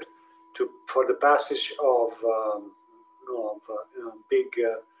reserved for the passage of big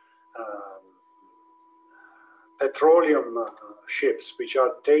petroleum ships, which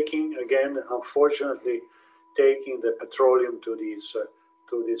are taking, again, unfortunately, taking the petroleum to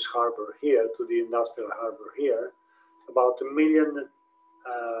this harbor here, to the industrial harbor here. About 1 million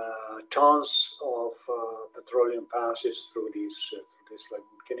tons of petroleum passes through this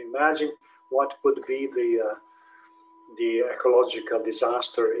lagoon. Can you imagine what would be the ecological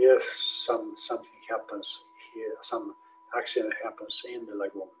disaster if something happens here, some accident happens in the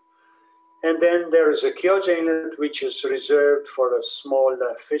lagoon? And then there is a Chioggia Inlet, which is reserved for the small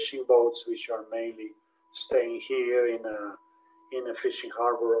fishing boats, which are mainly staying here in a fishing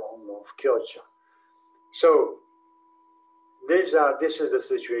harbor of Chioggia. So this is the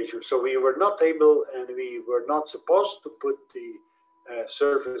situation. So we were not able, and we were not supposed to put the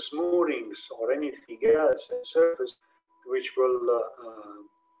surface moorings or anything else at surface, which will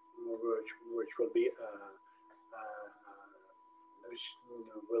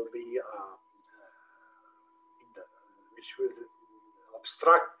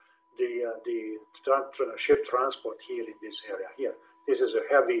obstruct the ship transport here in this area here. This is a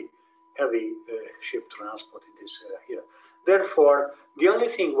heavy ship transport in this area here. Therefore, the only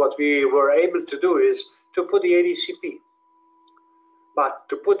thing what we were able to do is to put the ADCP. But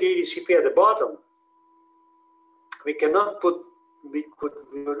to put the ADCP at the bottom, we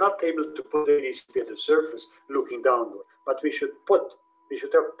were not able to put the ADCP at the surface looking downward. But we should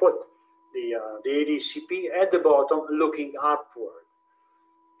have put the ADCP at the bottom looking upward.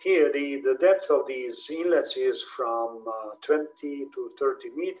 here, the depth of these inlets is from 20 to 30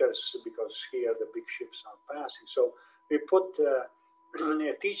 meters because here the big ships are passing. So we put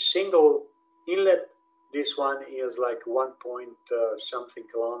at each single inlet, this one is like 1 point something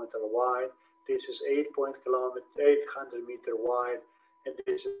kilometer wide. This is 800 meter wide, and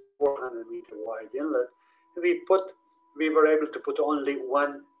this is 400 meter wide inlet. We were able to put only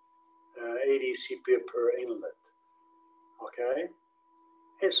one ADCP per inlet. Okay.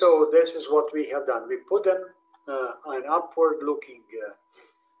 And so this is what we have done. We put them an upward-looking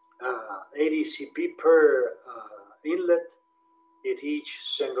ADCP per inlet at each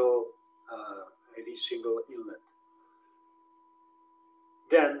single inlet.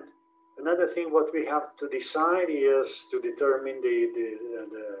 Then another thing what we have to decide is to determine the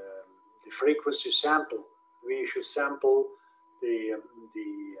frequency sample. We should sample the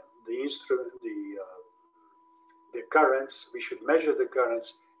currents. We should measure the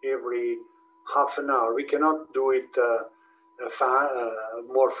currents every half an hour. We cannot do it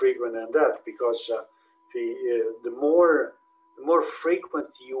more frequent than that because the more frequent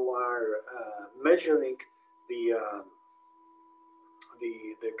you are measuring the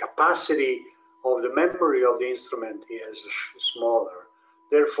capacity of the memory of the instrument is smaller.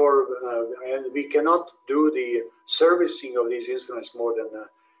 Therefore, and we cannot do the servicing of these instruments more than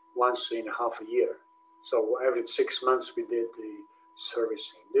once in half a year. So every 6 months we did the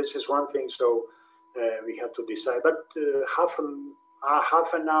servicing. This is one thing, so we had to decide. But half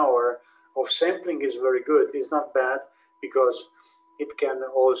an hour of sampling is very good. It's not bad because it can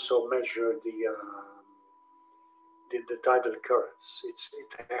also measure the tidal currents. It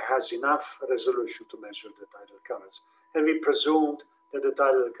has enough resolution to measure the tidal currents. And we presumed that the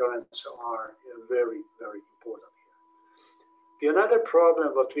tidal currents are very, very important here. The another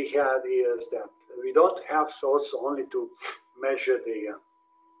problem what we had is that we don't have also only to measure the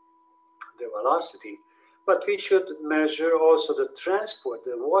velocity, but we should measure also the transport,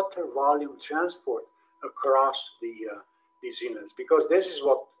 the water volume transport across these inlets, because this is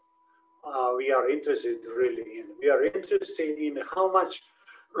what we are interested really in. We are interested in how much,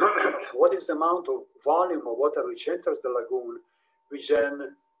 what is the amount of volume of water which enters the lagoon, which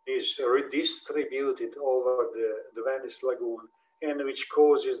then is redistributed over the Venice lagoon, and which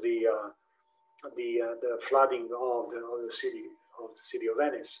causes the flooding of the city of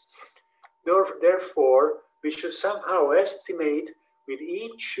Venice. Therefore, we should somehow estimate with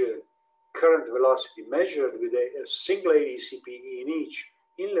each current velocity measured with a single ADCP in each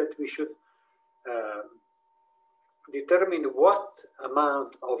inlet, we should determine what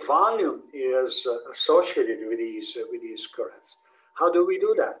amount of volume is associated with these currents. How do we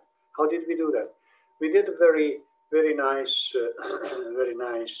do that? How did we do that? We did a very nice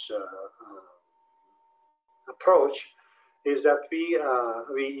approach. Is that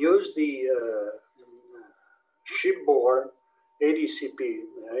we use the shipboard ADCP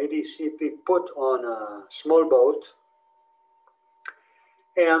put on a small boat,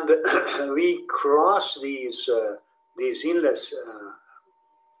 and we cross these inlets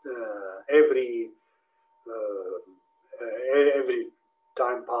every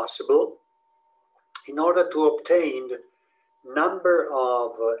time possible in order to obtain number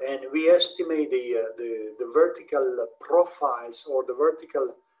of and we estimate the vertical profiles, or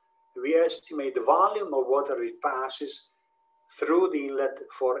we estimate the volume of water it passes through the inlet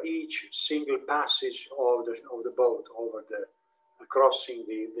for each single passage of the boat over crossing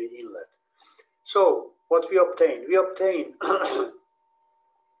the inlet. So what we obtain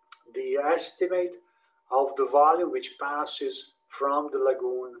the estimate of the volume which passes from the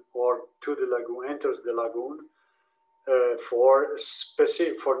lagoon or to the lagoon, enters the lagoon, for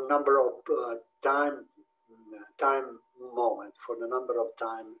number of time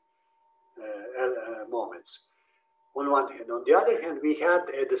moments on one hand. On the other hand, we had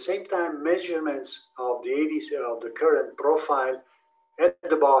at the same time measurements of the ADC, of the current profile at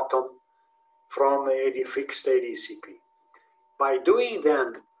the bottom from a fixed ADCP. By doing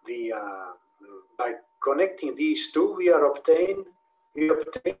then by connecting these two, we obtain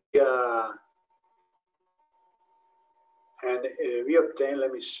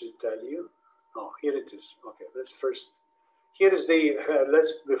let me tell you. Oh, here it is. Okay, let's first. Here is the.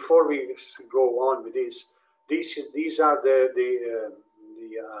 Before we go on with this. These are the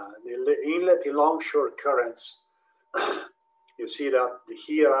inlet and longshore currents. You see that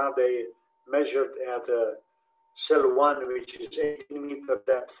here are they measured at cell 1, which is 18 meter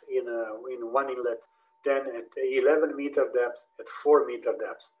depth in one inlet, then at 11 meter depth, at 4 meter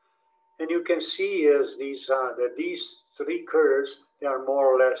depth. And you can see is these three curves, they are more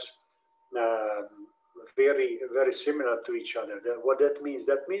or less very, very similar to each other. What that means?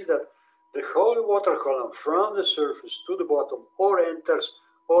 That means that the whole water column from the surface to the bottom or enters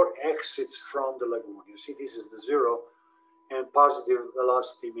or exits from the lagoon. You see, this is the zero, and positive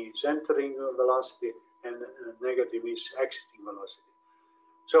velocity means entering velocity, and negative means exiting velocity.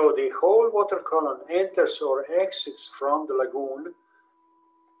 So the whole water column enters or exits from the lagoon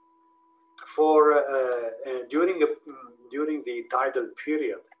for during the tidal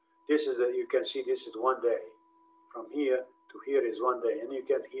period. This is you can see this is 1 day. From here to here is 1 day, and you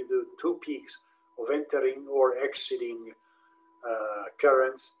can see the 2 peaks of entering or exiting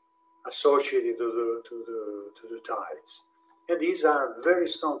currents associated to the tides. And these are very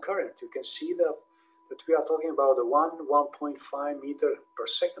strong currents. You can see that we are talking about the 1.5 meter per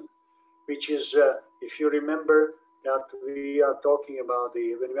second, which is, if you remember, that we are talking about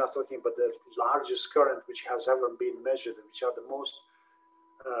when we are talking about the largest current which has ever been measured, which are the most,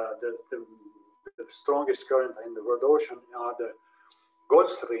 the strongest current in the world ocean, are the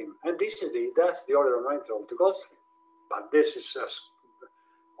Gulf Stream, and that's the order of magnitude of the Gulf Stream. But this is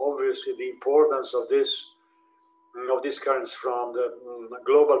obviously the importance of these currents from the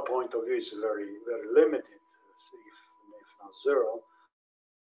global point of view is very, very limited, if not zero.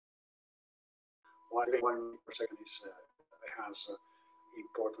 1 meter per second has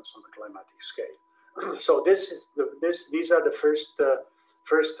importance on the climatic scale. So these are the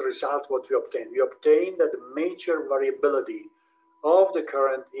first result what we obtained. We obtained that the major variability of the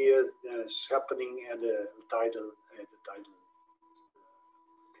current is happening at the tidal.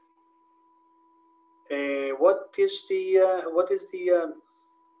 What is the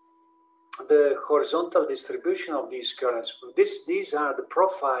horizontal distribution of these currents? These are the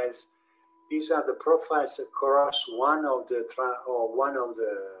profiles. These are the profiles across one of the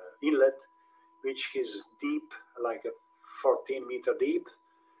inlet, which is deep, like 14 meter deep.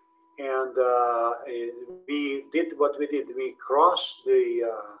 And we did what we did. We crossed the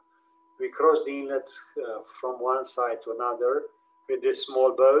inlet from one side to another with this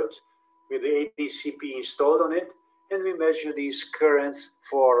small boat, with the ADCP installed on it, and we measure these currents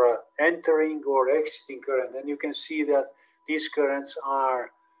for entering or exiting current. And you can see that these currents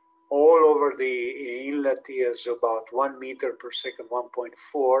are all over the inlet is about 1 meter per second,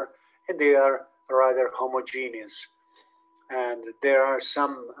 1.4, and they are rather homogeneous. And there are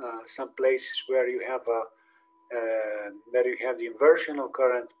some places where you have the inversion of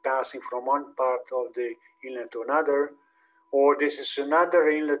current passing from one part of the inlet to another. Or this is another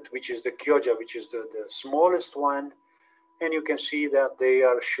inlet, which is the Kyoja, which is the smallest one. And you can see that they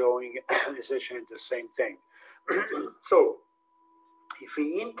are showing essentially the same thing. So if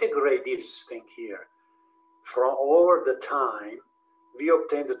we integrate this thing here from over the time, we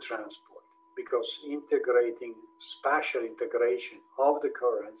obtain the transport, because integrating spatial integration of the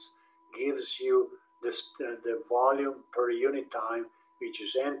currents gives you the volume per unit time, which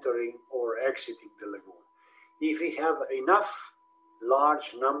is entering or exiting the lagoon. If we have enough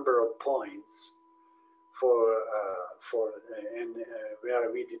large number of points where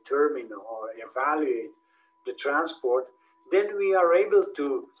we determine or evaluate the transport, then we are able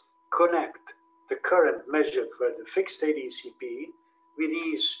to connect the current measured for the fixed ADCP with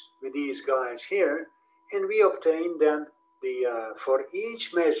these guys here, and we obtain then for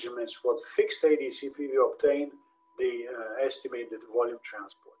each measurement for fixed ADCP, we obtain the estimated volume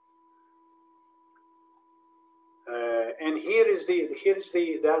transport. And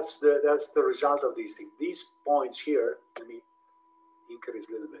that's the result of these things. These points here, let me increase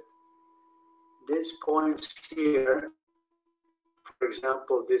a little bit. These points here, for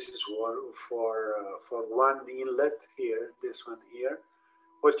example, this is one for one inlet here, this one here.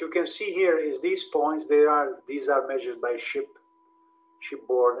 What you can see here is these points. These are measured by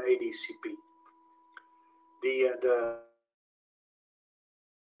shipborne ADCP.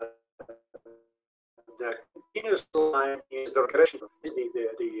 The continuous line is the regression,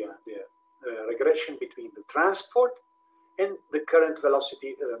 regression between the transport and the current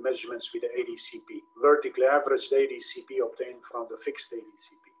velocity measurements with the ADCP, vertically averaged ADCP obtained from the fixed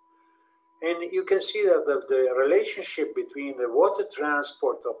ADCP. And you can see that the relationship between the water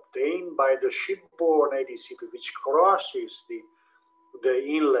transport obtained by the shipborne ADCP, which crosses the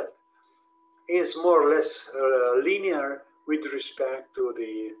inlet, is more or less linear with respect to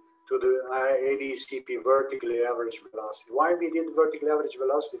the ADCP vertically average velocity. Why we did vertically average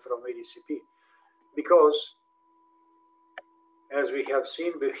velocity from ADCP? Because, as we have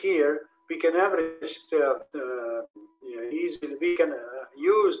seen here, we can average easily. We can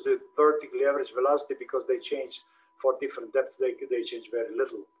use the vertically average velocity because they change for different depths. They change very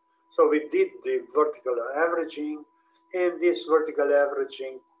little. So we did the vertical averaging, and this vertical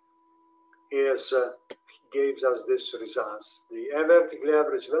averaging gives us this results. The vertical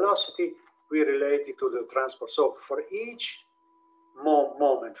average velocity, we relate it to the transport. So for each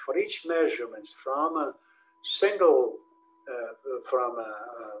moment, for each measurement from a single, from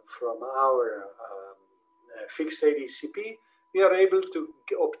our fixed ESP, we are able to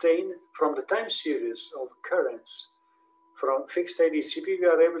obtain from the time series of currents. From fixed ESP, we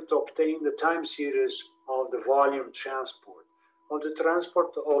are able to obtain the time series of the volume transport, of the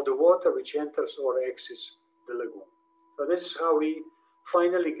transport of the water which enters or exits the lagoon. So this is how we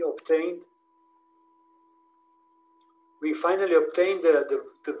finally obtained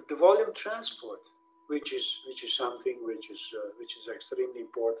the volume transport, which is something which is extremely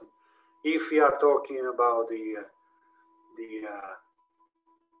important if we are talking about the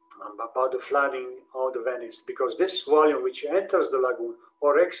flooding of the Venice, because this volume which enters the lagoon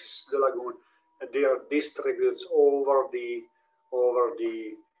or exits the lagoon, they are distributed over the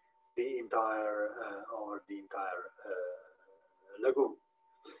entire lagoon.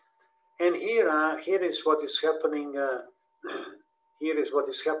 And here is what is happening. Here is what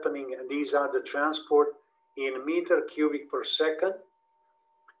is happening, and these are the transport in meter cubic per second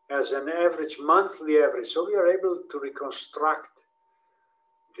as an average, monthly average. So we are able to reconstruct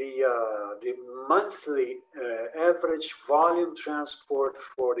the monthly average volume transport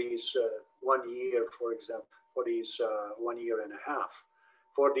for these 1 year, for example, for these 1 year and a half,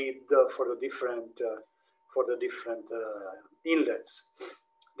 for the different inlets.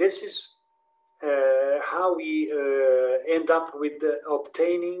 This is how we end up with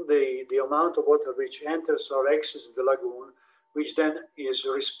obtaining the amount of water which enters or exits the lagoon, which then is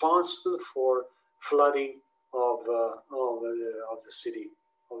responsible for flooding of the city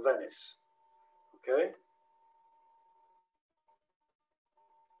of Venice. Okay.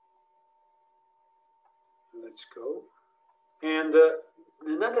 Let's go. And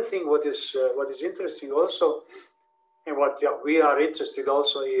another thing, what is interesting also, and what we are interested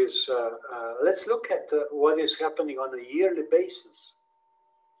also is, let's look at what is happening on a yearly basis.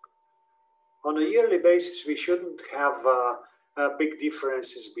 On a yearly basis, we shouldn't have big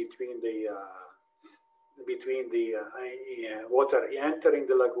differences between the water entering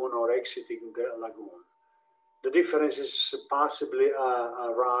the lagoon or exiting the lagoon. The differences possibly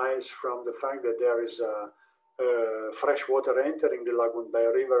arise from the fact that there is fresh water entering the lagoon by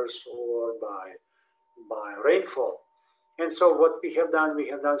rivers or by rainfall. And so what we have done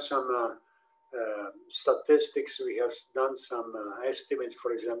some statistics. We have done some estimates,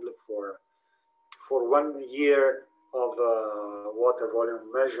 for example, for 1 year of water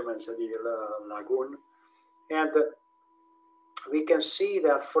volume measurements at the lagoon. And we can see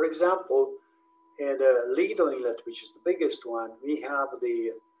that, for example, in the Lido Inlet, which is the biggest one, we have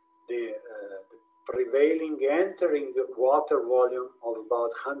the prevailing entering the water volume of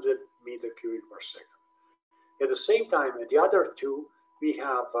about 100 meter cubic per second. At the same time, at the other two, we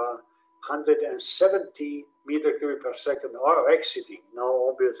have 170 meter cubic per second are exiting. Now,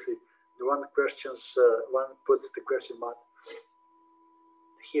 obviously, one puts the question mark.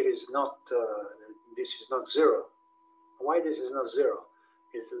 Here is not. This is not zero. Why this is not zero?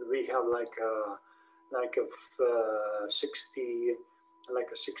 Is we have like a 60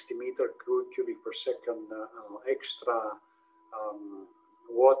 meter cubic per second extra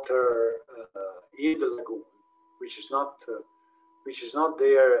water in the lagoon, which is not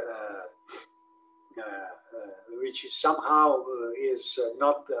there, which is somehow is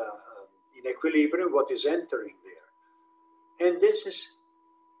not in equilibrium what is entering there, and this is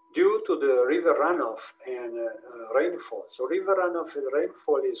due to the river runoff and rainfall. So river runoff and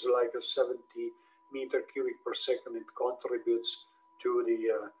rainfall is like a 70 meter cubic per second. It contributes to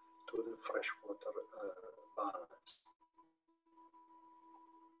the freshwater balance.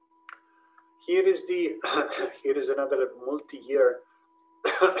 Here is here is another multi-year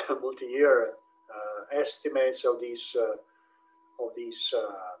estimates of the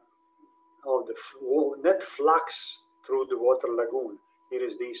net flux through the water lagoon. Here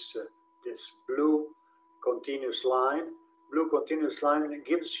is this blue continuous line. Blue continuous line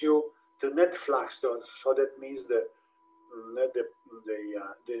gives you the net flux. So that means the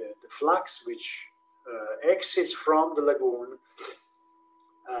flux which exits from the lagoon,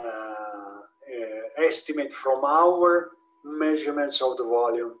 estimate from our measurements of the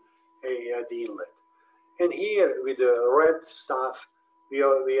volume at the inlet. And here with the red stuff, we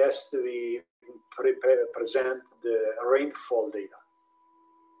present the rainfall data.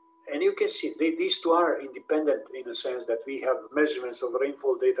 And you can see these two are independent in a sense that we have measurements of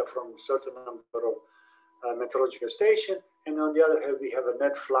rainfall data from a certain number of meteorological stations, and on the other hand, we have a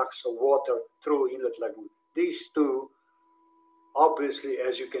net flux of water through inlet lagoon. These two obviously,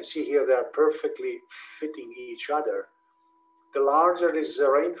 as you can see here, they are perfectly fitting each other. The larger is the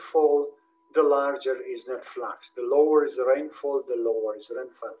rainfall, the larger is net flux. The lower is the rainfall, the lower is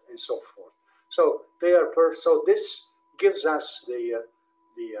rainfall, and so forth. So they are so this gives us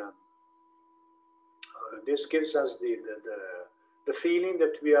this gives us the feeling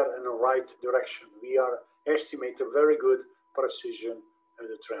that we are in the right direction. We are estimate a very good precision of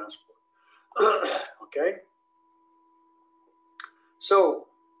the transport. Okay. So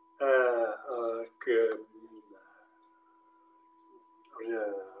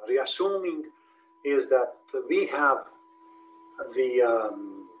reassuming is that we have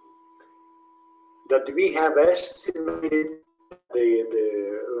estimated the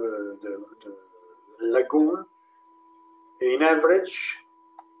lagoon in average.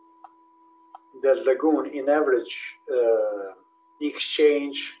 The lagoon in average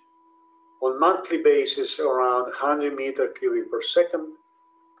exchange on monthly basis around 100 meter cubic per second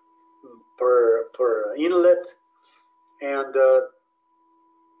per inlet, and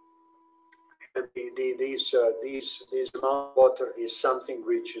this amount of water is something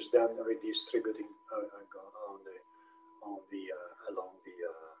which is then redistributing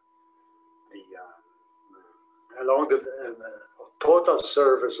along the total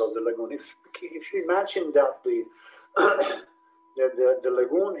surface of the lagoon. If you imagine that the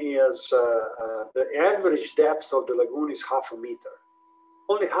lagoon is the average depth of the lagoon is 0.5 meter.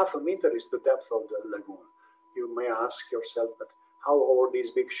 Only 0.5 meter is the depth of the lagoon. You may ask yourself, but how all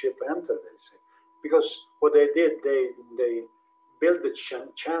these big ships enter this? Because what they did, they built the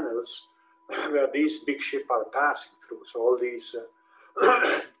channels where these big ships are passing through. So all these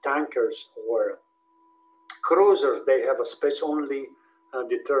tankers or cruisers, they have a space only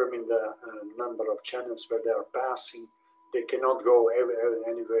determine the number of channels where they are passing. They cannot go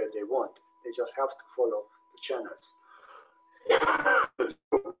anywhere they want. They just have to follow the channels.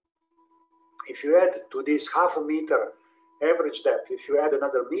 If you add to this 0.5 meter average depth, if you add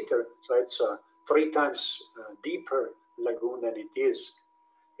another meter, so it's 3 times deeper lagoon than it is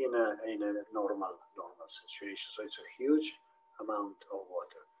in a normal situation. So it's a huge amount of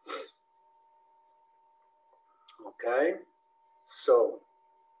water. Okay, so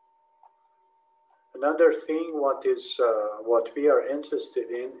another thing what we are interested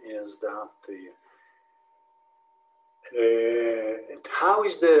in is that how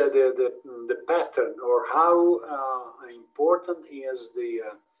is the pattern, or how important is the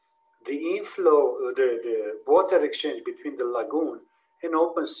inflow, the water exchange between the lagoon and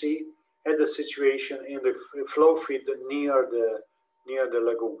open sea and the situation in the flow feed near the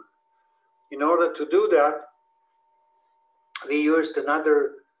lagoon. In order to do that, we used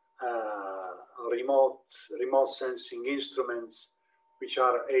another remote sensing instruments, which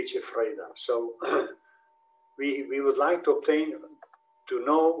are HF radar. So we would like to obtain to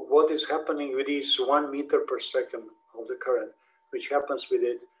know what is happening with this 1 meter per second of the current, which happens with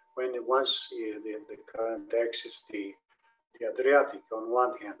it once the current exits the Adriatic on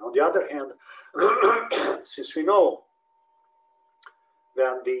one hand. On the other hand, since we know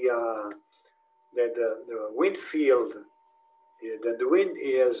that the wind field, that the wind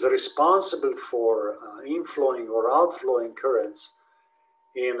is responsible for inflowing or outflowing currents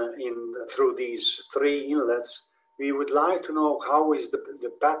through these 3 inlets, we would like to know how is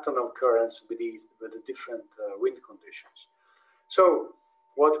the pattern of currents with the different wind conditions. So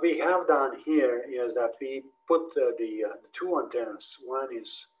what we have done here is that we put the 2 antennas. One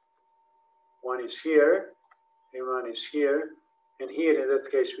is here, and one is here, and here in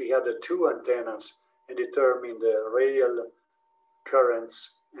that case we have the 2 antennas and determine the radial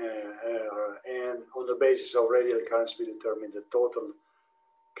currents, and on the basis of radial currents we determine the total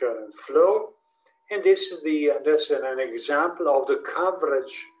current flow. And this is that's an example of the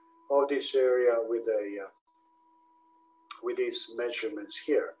coverage of this area with these measurements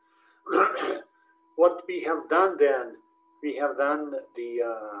here. What we have done then, we have done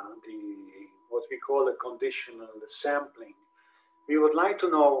what we call a conditional sampling. We would like to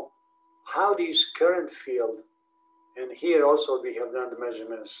know how this current field, and here also we have done the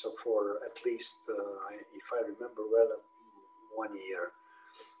measurements for at least, if I remember well, 1 year.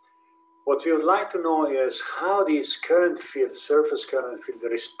 What we would like to know is how this current field, surface current field,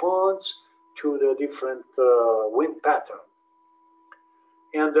 responds to the different wind pattern.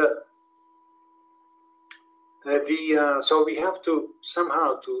 And so we have to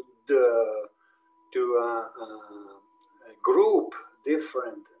somehow group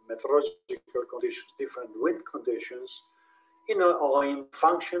different meteorological conditions, different wind conditions, or in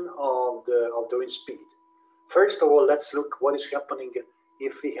function of the wind speed. First of all, let's look what is happening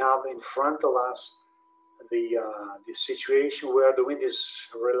if we have in front of us the situation where the wind is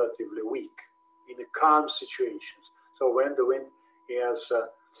relatively weak in the calm situations. So when the wind is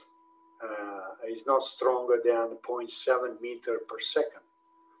not stronger than 0.7 meter per second.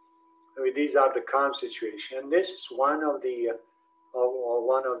 I mean, these are the calm situation, and this is one of the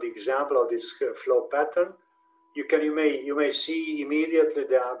example of this flow pattern. You may see immediately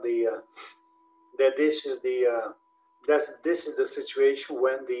that this is the situation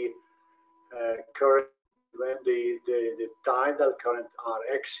when the current, when the tidal current are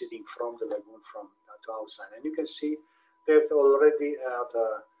exiting from the lagoon from to outside, and you can see that already at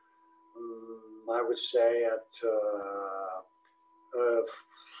I would say at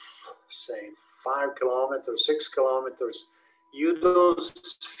say 5 kilometers, 6 kilometers, you don't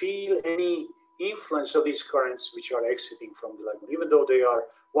feel any influence of these currents which are exiting from the lagoon. Even though they are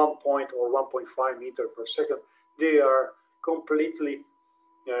 1 or 1.5 meter per second, they are completely,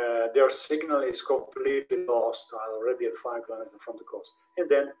 their signal is completely lost already at 5 kilometers from the coast. And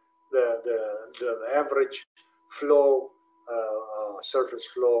then the average flow, surface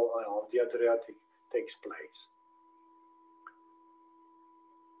flow of the Adriatic takes place.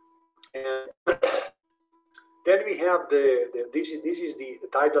 And then we have this is the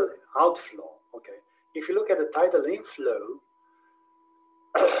tidal outflow. Okay, if you look at the tidal inflow,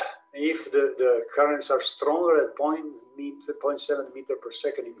 if the currents are stronger at 0.7 meter per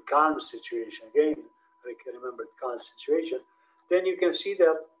second in calm situation, again, I can remember calm situation, then you can see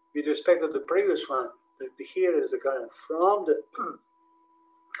that with respect to the previous one, that here is the current from the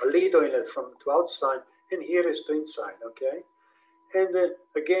Lido inlet to outside, and here is to inside. Okay. And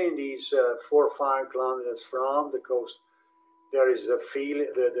again, these 4 or 5 kilometers from the coast, there is a feel,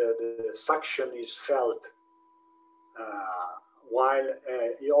 the suction is felt. While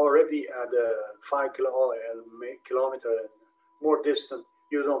you already at 5 kilometer more distant,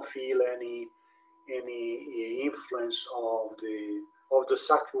 you don't feel any influence of the water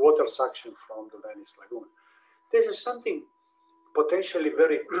suction from the Venice Lagoon. This is something potentially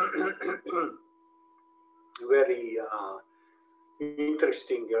very very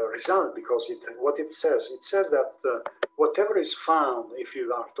interesting result, because what it says that whatever is found, if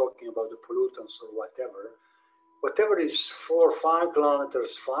you are talking about the pollutants or whatever is 4 or 5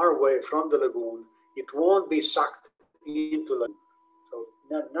 kilometers far away from the lagoon, it won't be sucked into the lagoon. So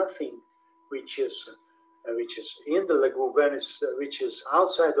nothing which is in the lagoon Venice, which is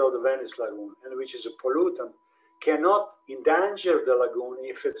outside of the Venice Lagoon and which is a pollutant, cannot endanger the lagoon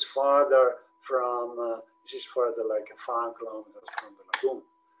if it's farther from. This is further like 5 kilometers from the lagoon.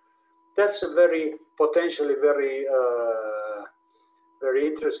 That's a very potentially very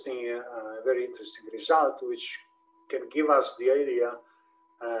interesting result, which can give us the idea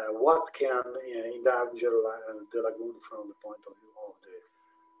what can endanger the lagoon from the point of view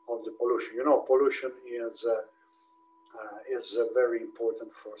of the pollution. You know, pollution is very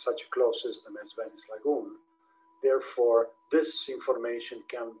important for such a closed system as Venice Lagoon. Therefore, this information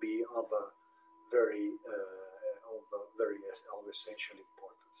can be of very essential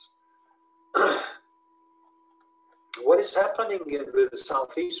importance. What is happening with the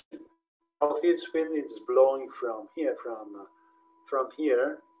southeast wind? Southeast wind is blowing from here,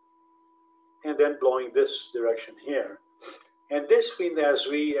 and then blowing this direction here. And this wind, as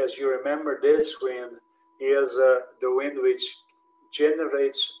you remember, this wind is the wind which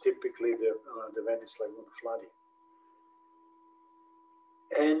generates typically the Venice Lagoon flooding.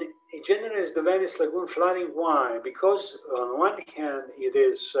 And it generates the Venice Lagoon flooding. Why? Because on one hand, it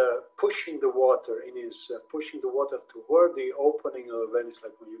is pushing the water. It is pushing the water toward the opening of the Venice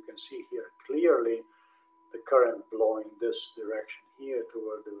Lagoon. You can see here clearly the current blowing this direction here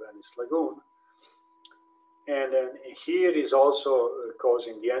toward the Venice Lagoon. And then here is also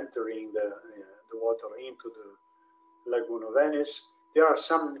causing the entering the water into the Lagoon of Venice. There are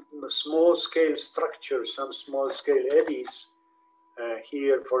some small-scale structures, some small-scale eddies.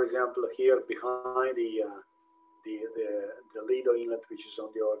 Here, for example, here behind the Lido inlet, which is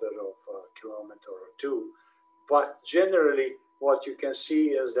on the order of a kilometer or two. But generally, what you can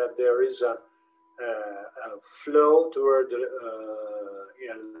see is that there is a flow toward the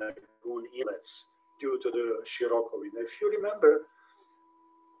lagoon inlets due to the Scirocco wind. If you remember,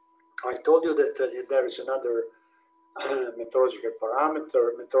 I told you that there is another meteorological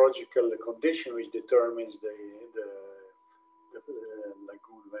parameter, meteorological condition which determines the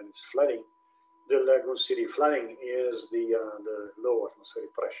Lagoon Venice flooding. The Lagoon City flooding is the low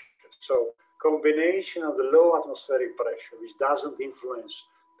atmospheric pressure. So combination of the low atmospheric pressure, which doesn't influence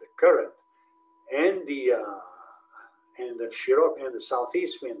the current, and the Scirocco and the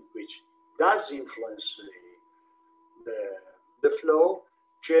southeast wind, which does influence the flow,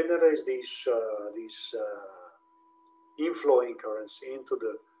 generates these inflowing currents into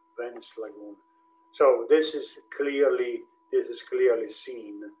the Venice Lagoon. So this is clearly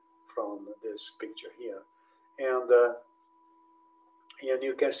seen from this picture here, and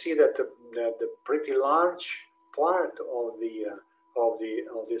you can see that the pretty large part of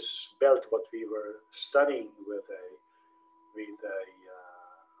this belt, what we were studying with a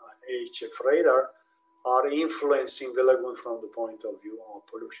HF radar, are influencing the lagoon from the point of view of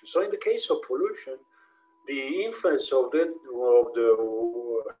pollution. So in the case of pollution, the influence of the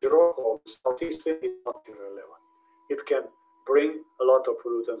Scirocco of the southeast wind is not irrelevant. It can bring a lot of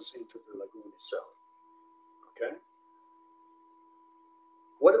pollutants into the lagoon itself. Okay.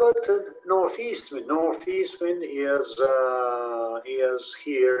 What about the northeast wind? Northeast wind is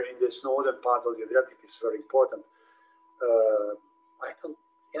here in this northern part of the Adriatic. It's very important.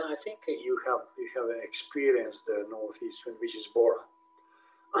 I think you have experienced the northeast wind, which is Bora.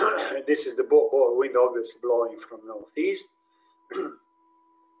 This is the wind obviously blowing from northeast.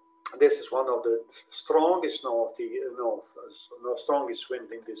 This is one of the strongest strongest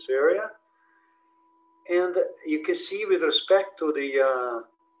wind in this area. And you can see with respect to the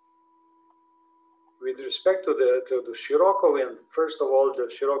Scirocco wind, first of all, the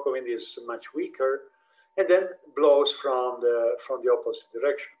Scirocco wind is much weaker, and then blows from the opposite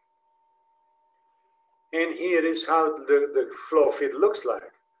direction. And here is how the flow field looks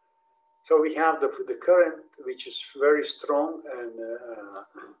like. So we have the current, which is very strong and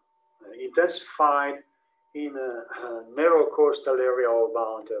intensified in a narrow coastal area of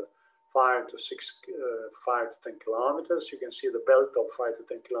about 5 to 10 kilometers. You can see the belt of 5 to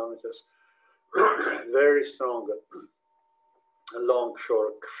 10 kilometers, very strong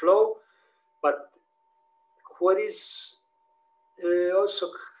longshore flow. But what is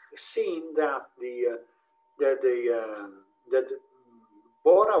also seen that the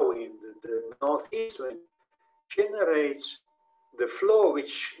Bora wind, the northeast wind, generates the flow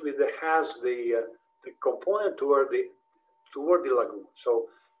which has the component toward the lagoon. So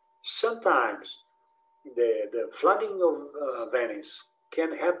sometimes the flooding of Venice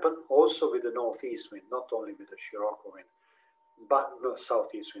can happen also with the northeast wind, not only with the Scirocco wind, but the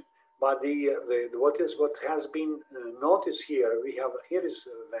southeast wind. But what has been noticed here, here is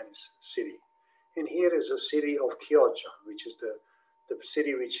Venice city, and here is the city of Chioggia, which is the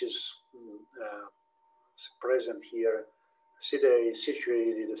city which is present here, city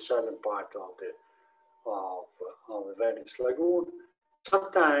situated in the southern part of the Venice Lagoon.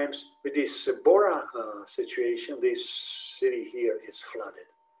 Sometimes with this Bora situation, this city here is flooded.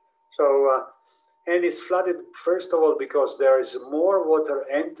 So, and it's flooded first of all because there is more water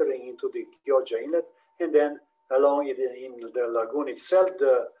entering into the Chioggia Inlet, and then along in the lagoon itself,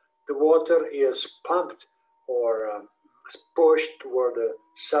 the water is pumped or pushed toward the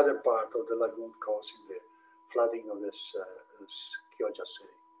southern part of the lagoon, causing the flooding of this Chioggia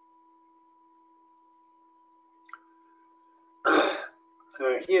city.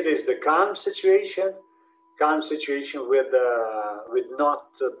 Here is the calm situation with not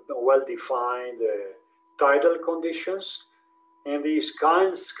well-defined tidal conditions, and these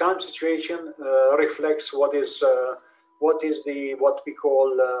calm situation reflects what we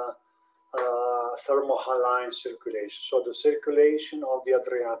call thermohaline circulation. So the circulation of the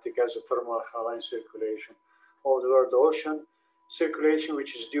Adriatic has a thermohaline circulation of the world ocean, circulation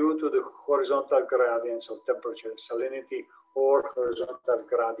which is due to the horizontal gradients of temperature and salinity, or horizontal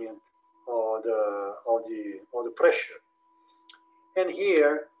gradient of the pressure. And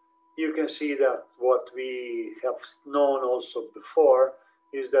here you can see that what we have known also before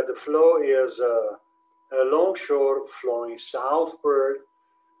is that the flow is a longshore flowing southward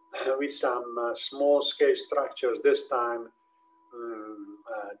with some small-scale structures. This time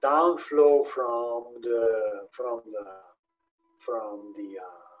downflow from the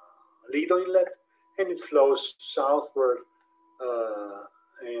Lido Inlet, and it flows southward.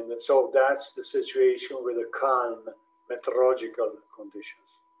 And so that's the situation with the calm meteorological conditions.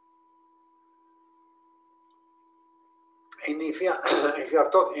 And if you are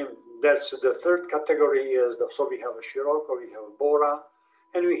talking, that's the third category is so we have a Scirocco, we have a Bora,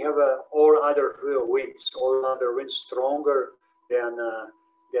 and we have all other winds stronger than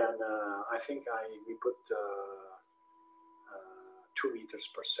I think we put 2 meters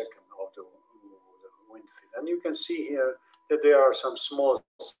per second of the wind field. And you can see here that there are some small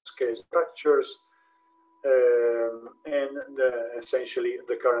scale structures, and essentially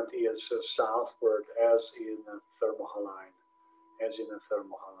the current is southward as in a thermohaline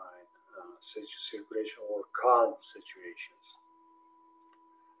circulation or calm situations.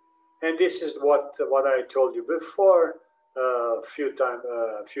 And this is what I told you before.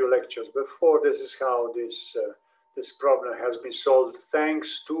 few lectures before. This is how this problem has been solved,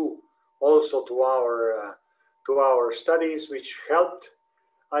 thanks to also to our studies, which helped.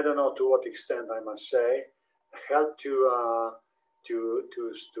 I don't know to what extent, I must say, helped to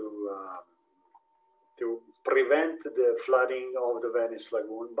prevent the flooding of the Venice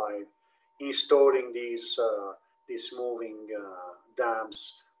Lagoon by installing these moving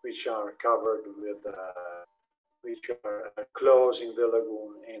dams, which are covered with, which are closing the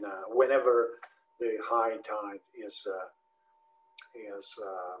lagoon in whenever the high tide is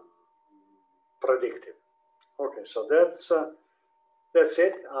predicted. Okay, so that's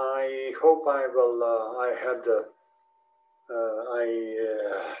it. I hope I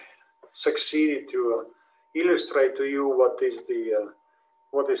succeeded to illustrate to you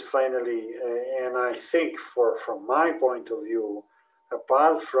what is finally, and I think from my point of view,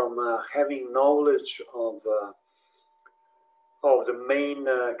 apart from having knowledge of the main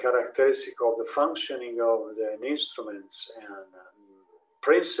characteristic of the functioning of the instruments and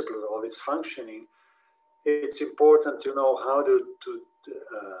principle of its functioning, it's important to know how to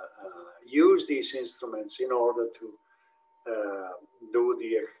use these instruments in order to do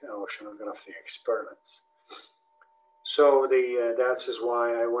the oceanographic experiments. So that is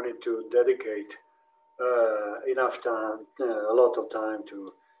why I wanted to dedicate enough time, a lot of time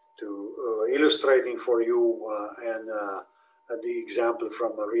to illustrating for you and the example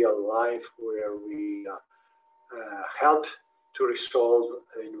from real life where we help to resolve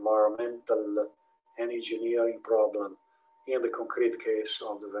environmental and engineering problem in the concrete case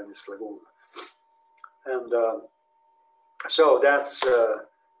of the Venice Lagoon. And so that's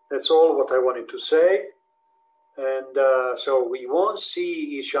all what I wanted to say. And so we won't see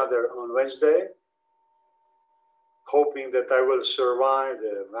each other on Wednesday, hoping that I will survive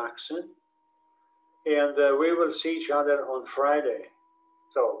the vaccine. And we will see each other on Friday.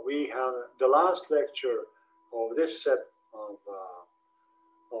 So we have the last lecture of this set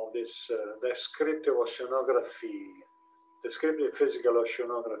of this descriptive oceanography, descriptive physical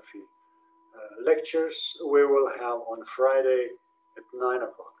oceanography lectures we will have on Friday at 9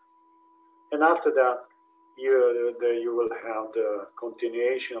 o'clock. And after that, you will have the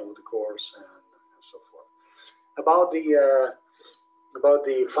continuation of the course and so forth. About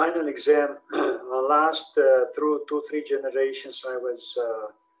the final exam, last through 2-3 generations, I was,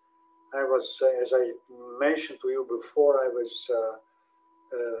 as I mentioned to you before, I was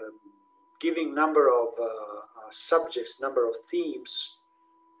giving number of subjects, number of themes,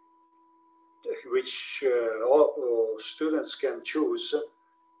 which all students can choose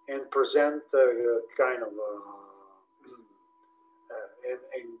and present kind of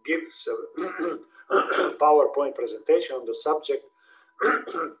and gives a PowerPoint presentation on the subject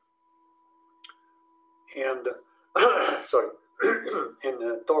and sorry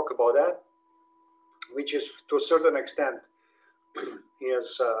and talk about that, which is to a certain extent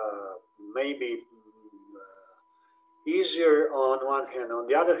is maybe easier on one hand. On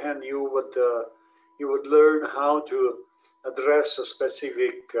the other hand, you would learn how to address a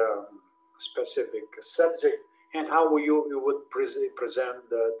specific subject and how you would present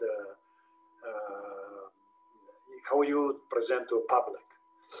how you would present to a public.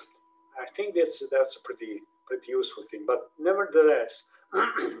 I think that's a pretty useful thing. But nevertheless,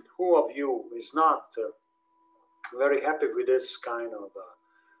 who of you is not very happy with this kind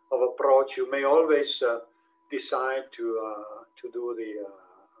of approach? You may always decide to do the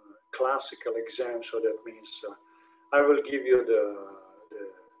classical exam. So that means I will give you the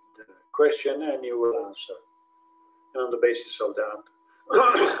question and you will answer. And on the basis of that,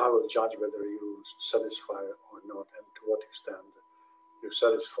 I will judge whether you satisfy or not, and to what extent you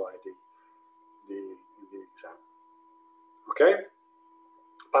satisfy the exam. Okay?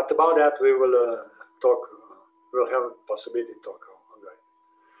 But about that we will talk. We'll have a possibility to talk.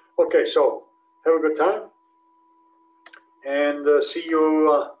 Okay, so have a good time, and see you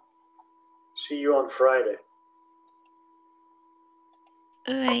on Friday.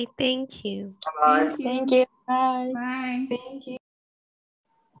 All right, thank you. Bye. Thank you. Bye. Bye. Thank you.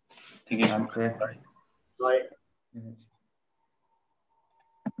 Thank you, Dante. Bye.